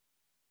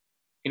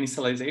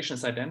 initialization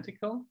is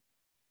identical,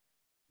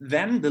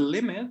 then the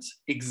limit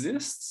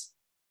exists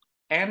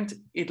and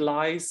it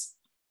lies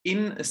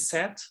in a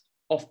set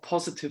of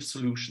positive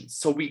solutions.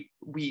 So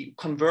we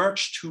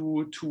converge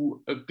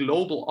to a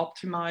global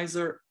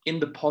optimizer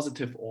in the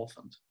positive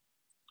orphaned.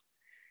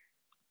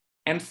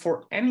 And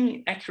for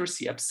any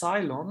accuracy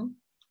epsilon,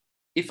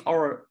 if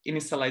our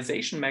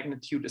initialization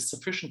magnitude is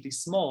sufficiently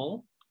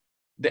small,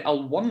 the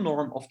L1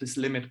 norm of this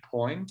limit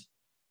point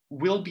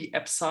will be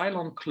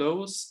epsilon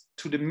close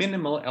to the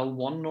minimal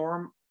L1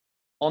 norm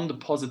on the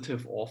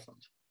positive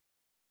orphaned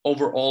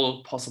over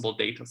all possible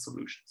data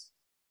solutions.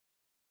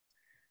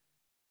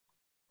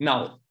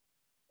 Now,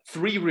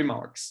 3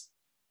 remarks.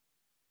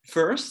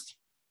 First,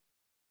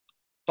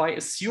 by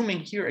assuming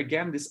here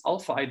again this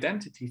alpha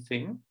identity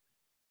thing,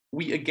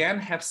 we again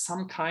have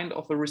some kind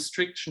of a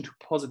restriction to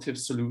positive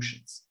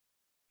solutions.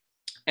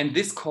 And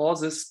this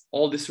causes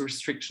all this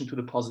restriction to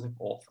the positive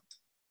orphaned.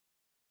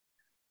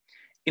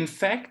 In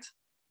fact,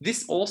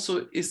 this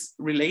also is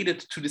related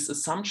to this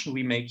assumption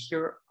we make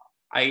here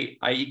I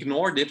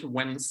ignored it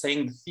when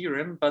saying the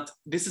theorem, but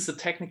this is a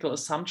technical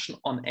assumption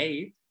on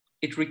A.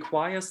 It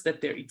requires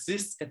that there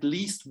exists at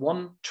least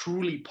one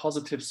truly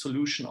positive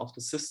solution of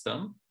the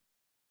system.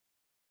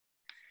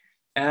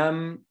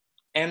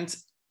 And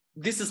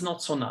this is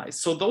not so nice.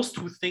 So those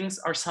two things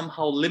are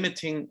somehow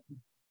limiting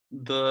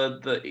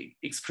the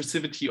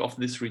expressivity of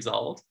this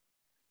result.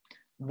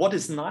 What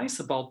is nice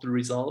about the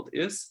result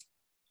is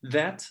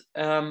that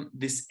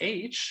this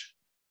H,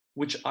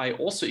 which I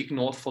also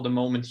ignored for the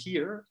moment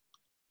here,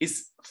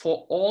 is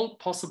for all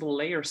possible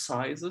layer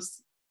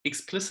sizes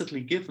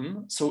explicitly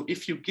given. So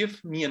if you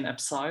give me an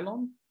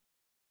epsilon,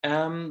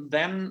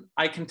 then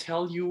I can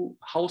tell you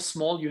how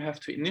small you have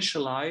to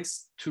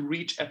initialize to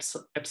reach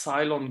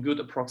epsilon good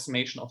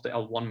approximation of the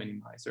L1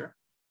 minimizer.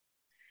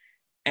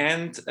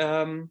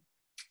 And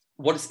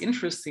what is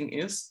interesting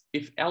is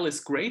if L is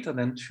greater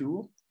than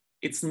 2,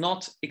 it's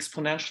not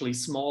exponentially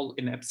small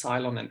in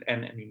epsilon and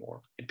n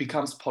anymore. It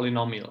becomes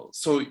polynomial.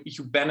 So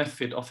you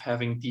benefit of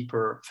having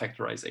deeper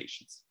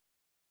factorizations.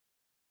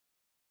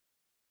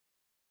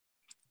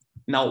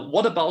 Now,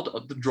 what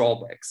about the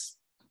drawbacks?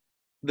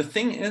 The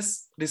thing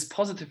is, this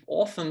positive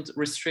orphaned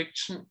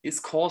restriction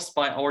is caused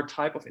by our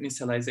type of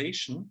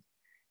initialization.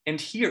 And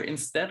here,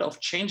 instead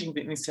of changing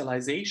the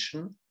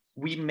initialization,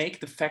 we make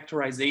the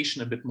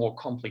factorization a bit more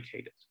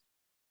complicated.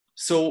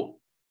 So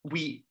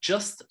we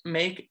just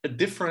make a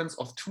difference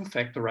of 2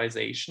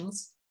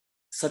 factorizations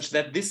such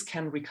that this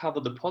can recover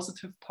the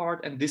positive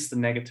part and this the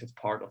negative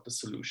part of the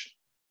solution.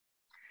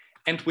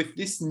 And with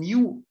this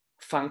new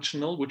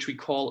functional, which we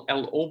call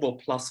L over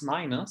plus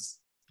minus,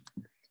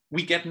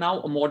 we get now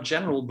a more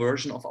general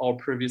version of our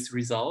previous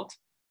result.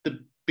 The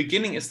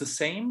beginning is the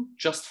same,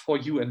 just for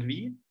u and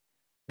v.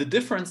 The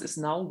difference is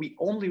now we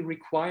only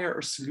require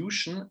a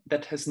solution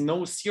that has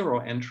no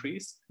 0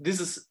 entries. This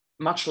is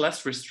much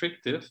less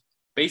restrictive.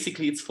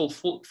 Basically, it's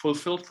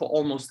fulfilled for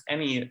almost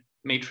any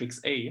matrix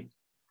A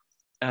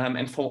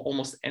and for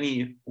almost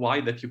any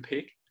y that you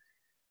pick.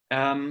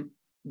 The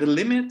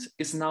limit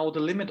is now the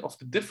limit of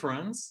the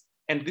difference,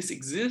 and this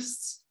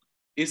exists,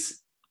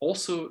 is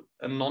also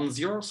a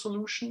non-zero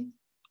solution,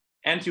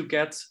 and you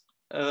get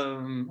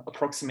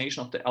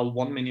approximation of the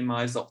L1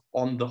 minimizer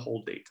on the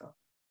whole data.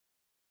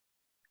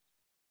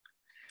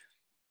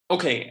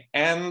 Okay,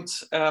 and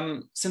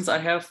since I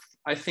have,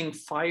 I think,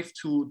 5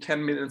 to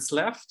 10 minutes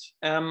left,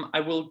 I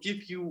will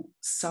give you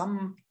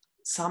some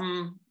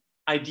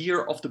idea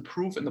of the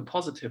proof in the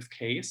positive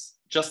case,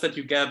 just that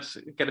you get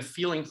a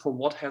feeling for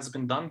what has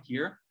been done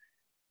here.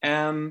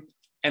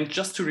 And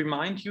just to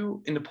remind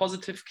you, in the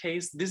positive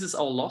case, this is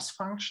our loss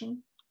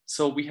function.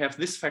 So we have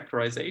this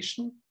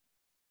factorization,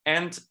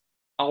 and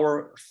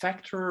our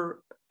factor,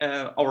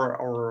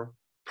 our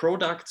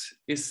product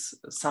is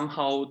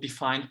somehow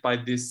defined by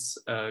this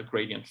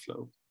gradient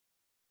flow.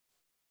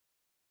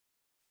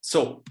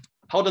 So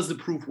how does the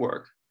proof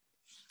work?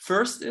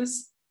 First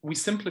is we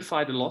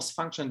simplify the loss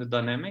function in the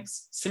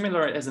dynamics,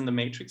 similar as in the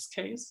matrix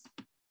case.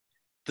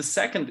 The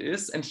second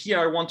is, and here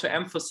I want to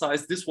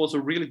emphasize, this was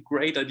a really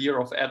great idea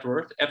of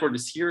Edward. Edward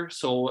is here,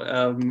 so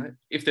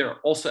if there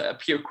also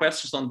appear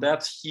questions on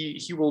that,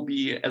 he will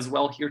be as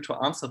well here to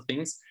answer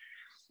things.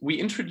 We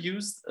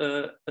introduced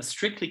a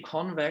strictly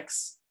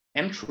convex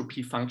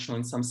entropy functional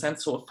in some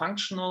sense, so a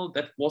functional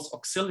that was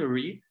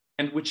auxiliary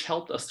and which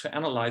helped us to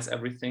analyze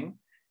everything.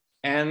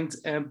 And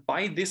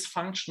by this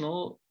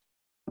functional,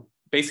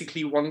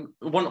 basically one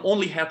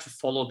only had to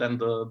follow then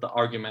the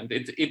argument.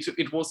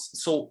 It was,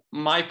 so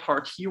my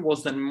part here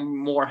was then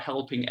more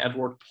helping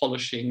Edward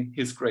polishing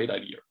his great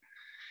idea.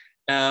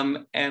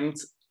 And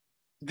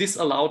this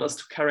allowed us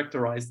to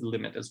characterize the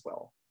limit as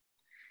well.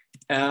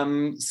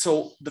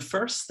 So the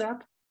first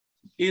step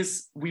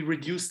is we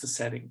reduce the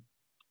setting.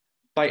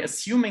 By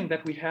assuming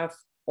that we have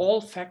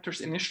all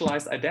factors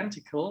initialized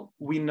identical,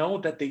 we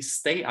know that they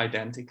stay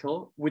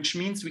identical, which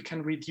means we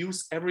can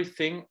reduce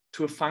everything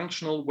to a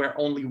functional where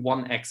only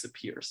one x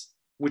appears,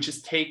 which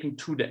is taken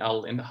to the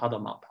L in the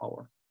Hadamard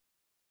power.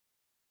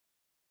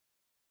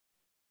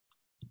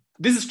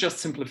 This is just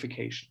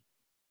simplification.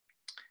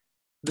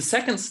 The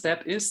second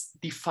step is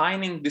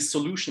defining the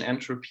solution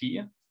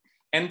entropy,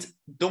 and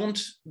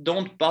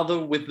don't bother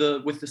with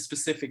the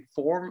specific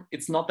form.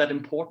 It's not that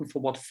important for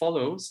what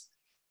follows.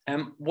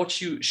 What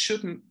you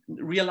should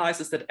realize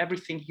is that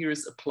everything here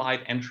is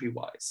applied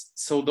entry-wise.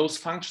 So those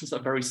functions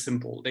are very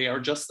simple. They are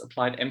just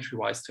applied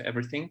entry-wise to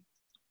everything.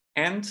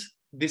 And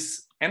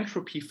this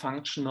entropy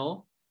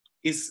functional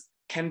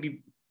can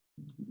be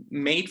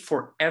made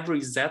for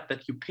every z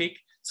that you pick.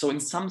 So in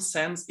some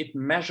sense, it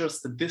measures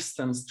the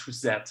distance to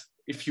z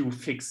if you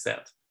fix z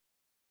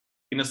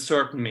in a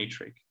certain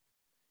matrix.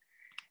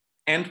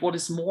 And what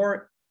is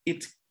more,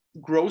 it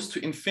grows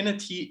to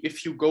infinity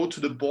if you go to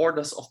the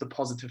borders of the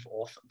positive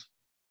orphaned.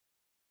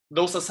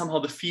 Those are somehow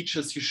the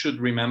features you should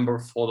remember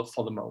for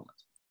the moment.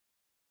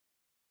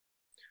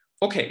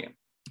 Okay,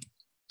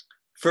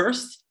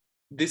 first,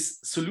 this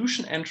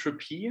solution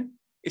entropy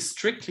is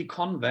strictly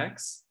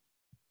convex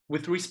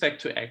with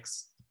respect to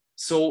x.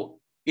 So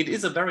it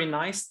is a very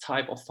nice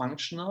type of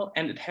functional,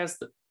 and it has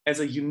as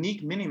a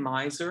unique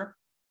minimizer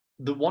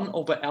the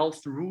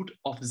 1/Lth root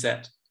of z,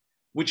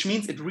 which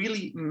means it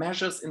really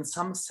measures in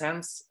some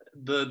sense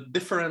the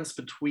difference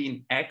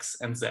between x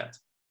and z.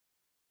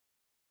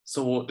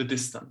 So the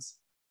distance.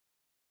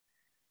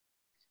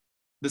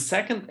 The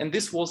second, and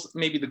this was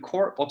maybe the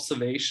core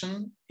observation,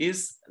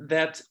 is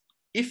that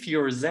if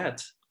your z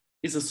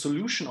is a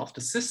solution of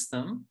the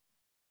system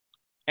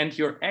and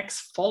your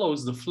x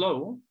follows the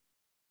flow,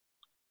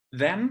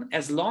 then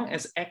as long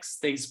as x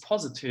stays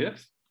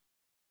positive,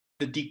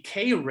 the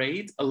decay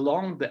rate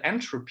along the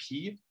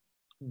entropy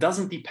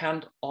doesn't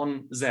depend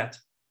on z.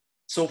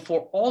 So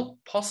for all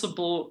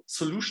possible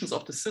solutions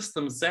of the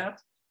system z,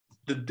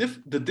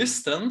 the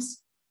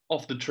distance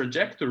of the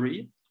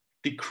trajectory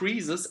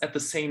decreases at the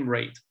same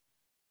rate.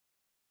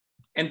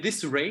 And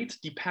this rate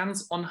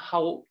depends on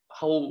how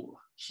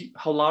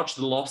large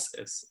the loss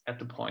is at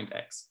the point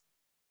x.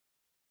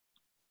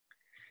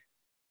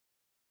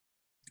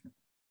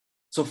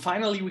 So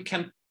finally, we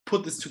can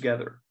put this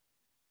together.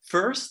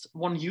 First,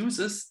 one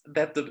uses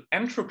that the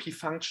entropy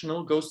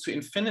functional goes to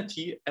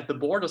infinity at the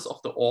borders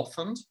of the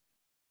orthant,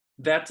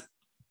 that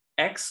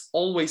x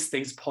always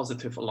stays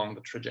positive along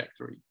the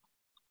trajectory.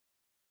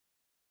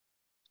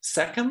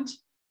 Second,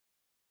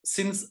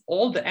 since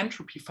all the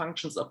entropy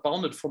functions are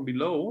bounded from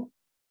below,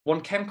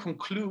 one can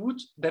conclude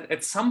that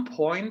at some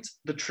point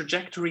the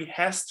trajectory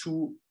has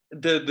to,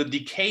 the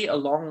decay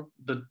along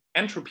the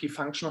entropy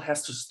functional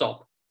has to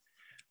stop,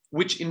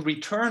 which in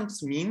return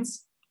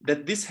means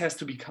that this has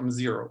to become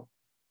zero.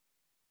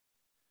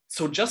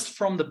 So just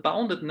from the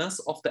boundedness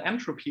of the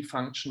entropy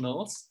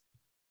functionals,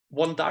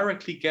 one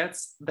directly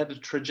gets that the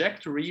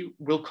trajectory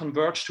will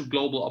converge to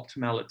global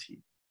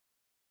optimality.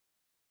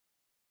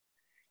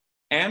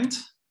 And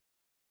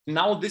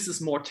now this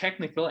is more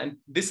technical, and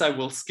this I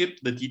will skip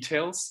the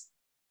details.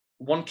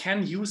 One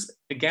can use,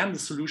 again, the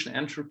solution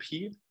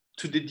entropy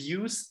to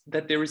deduce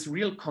that there is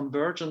real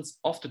convergence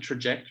of the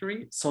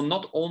trajectory. So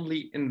not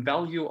only in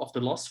value of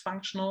the loss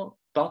functional,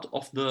 but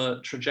of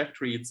the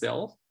trajectory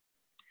itself.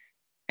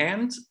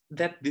 And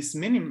that this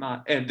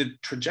minima, the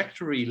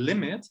trajectory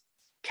limit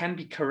can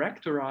be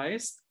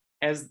characterized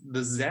as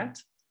the z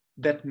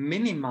that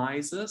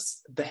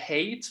minimizes the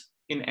height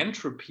in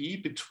entropy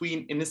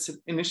between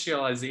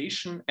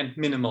initialization and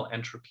minimal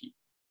entropy.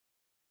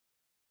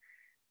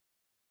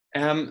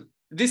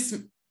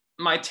 This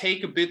might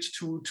take a bit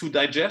to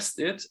digest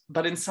it,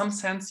 but in some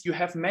sense you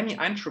have many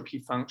entropy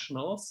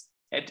functionals.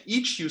 At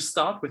each you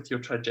start with your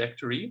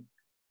trajectory,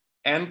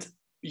 and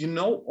you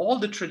know all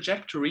the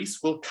trajectories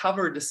will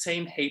cover the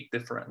same height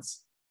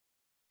difference.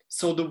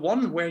 So the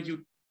one where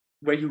you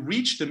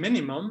reach the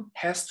minimum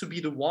has to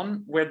be the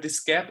one where this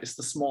gap is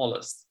the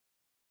smallest.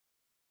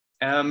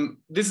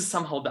 This is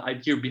somehow the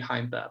idea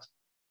behind that.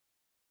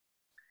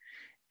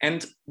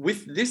 And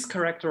with this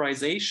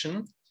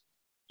characterization,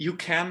 you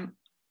can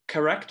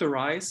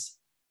characterize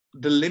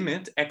the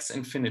limit x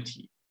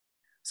infinity.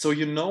 So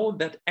you know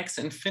that x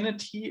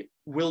infinity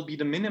will be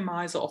the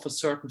minimizer of a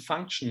certain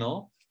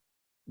functional.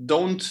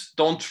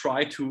 Don't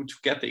try to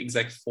get the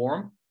exact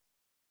form.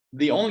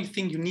 The only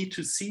thing you need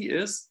to see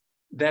is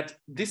that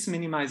this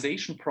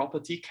minimization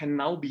property can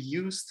now be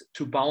used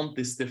to bound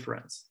this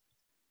difference.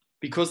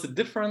 Because the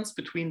difference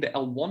between the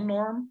L1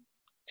 norm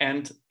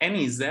and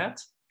any z,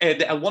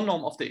 the L1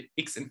 norm of the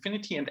x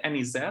infinity and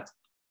any z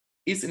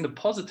is in the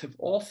positive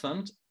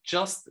orthant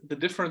just the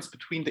difference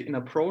between the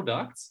inner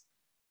products.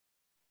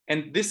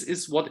 And this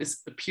is what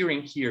is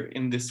appearing here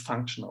in this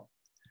functional.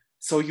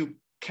 So you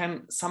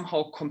can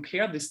somehow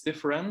compare this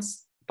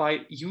difference by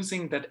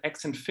using that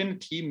x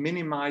infinity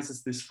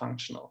minimizes this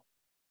functional.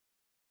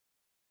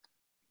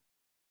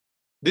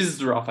 This is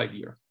the rough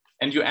idea.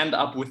 And you end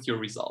up with your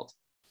result.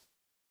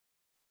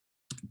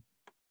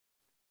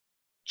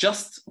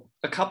 Just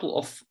a couple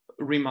of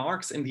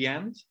remarks in the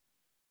end.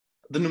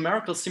 The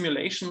numerical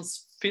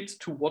simulations fit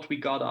to what we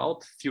got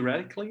out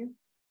theoretically.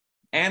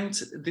 And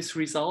this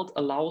result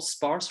allows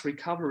sparse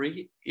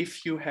recovery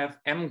if you have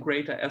m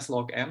greater S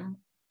log n,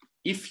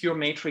 if your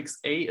matrix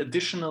A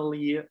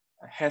additionally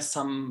has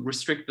some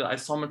restricted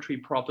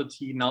isometry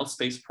property, null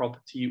space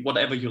property,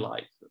 whatever you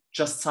like,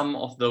 just some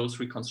of those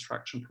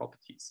reconstruction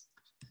properties.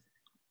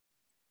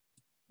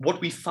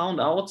 What we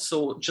found out,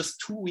 so just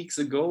 2 weeks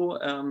ago,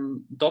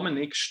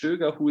 Dominik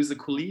Stöger, who is a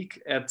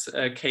colleague at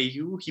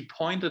KU, he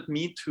pointed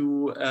me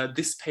to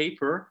this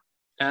paper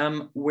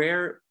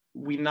where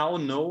we now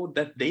know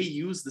that they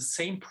use the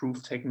same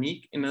proof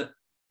technique in a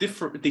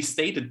different, they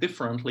state it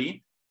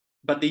differently,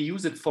 but they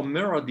use it for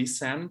mirror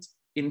descent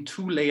in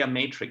 2-layer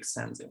matrix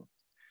sensing.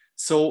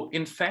 So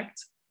in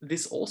fact,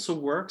 this also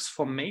works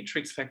for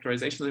matrix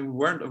factorization, and we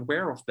weren't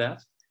aware of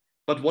that.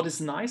 But what is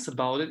nice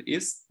about it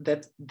is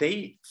that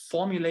they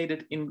formulate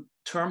it in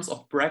terms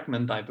of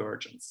Bregman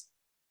divergence,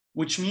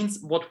 which means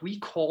what we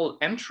call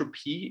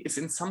entropy is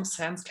in some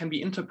sense can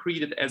be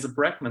interpreted as a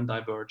Bregman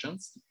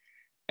divergence.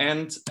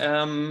 And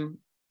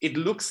it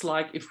looks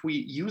like if we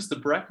use the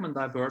Bregman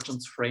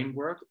divergence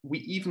framework, we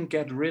even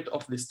get rid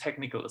of this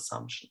technical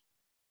assumption.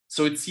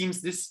 So it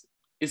seems this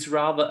is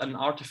rather an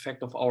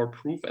artifact of our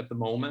proof at the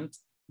moment,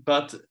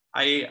 but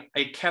I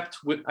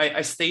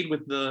stayed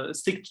with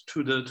stick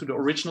to the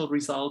original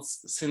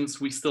results,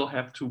 since we still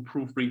have to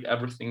proofread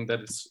everything.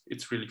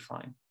 It's really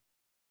fine.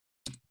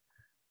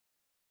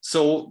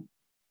 So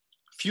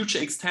future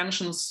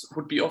extensions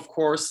would be, of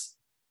course,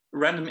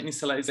 random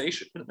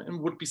initialization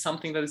would be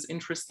something that is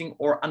interesting,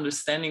 or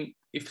understanding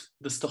if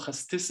the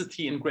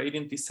stochasticity in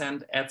gradient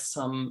descent adds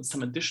some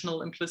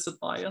additional implicit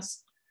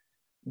bias.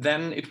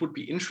 Then it would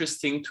be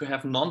interesting to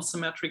have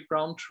non-symmetric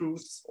ground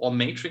truths or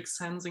matrix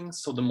sensing,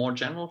 so the more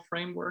general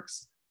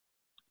frameworks.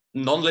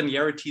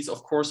 Non-linearities,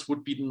 of course,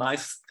 would be the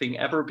nice thing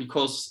ever,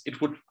 because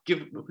it would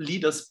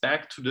lead us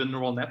back to the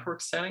neural network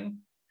setting.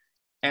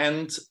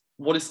 And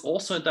what is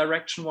also a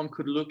direction one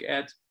could look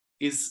at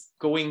is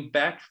going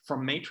back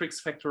from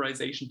matrix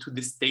factorization to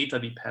this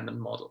data-dependent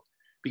model.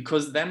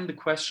 Because then the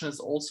question is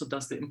also,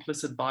 does the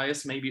implicit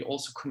bias maybe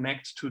also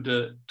connect to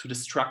the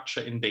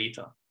structure in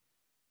data?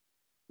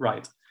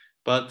 Right,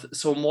 but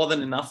so more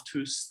than enough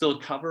to still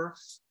cover.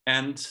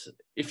 And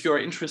if you're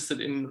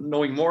interested in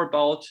knowing more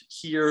about,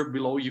 here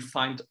below you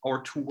find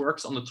our 2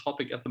 works on the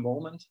topic at the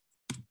moment.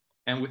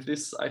 And with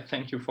this, I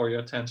thank you for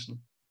your attention.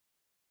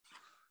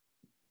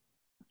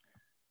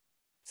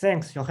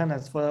 Thanks,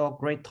 Johannes, for your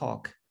great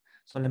talk.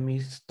 So let me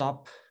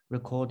stop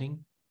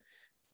recording.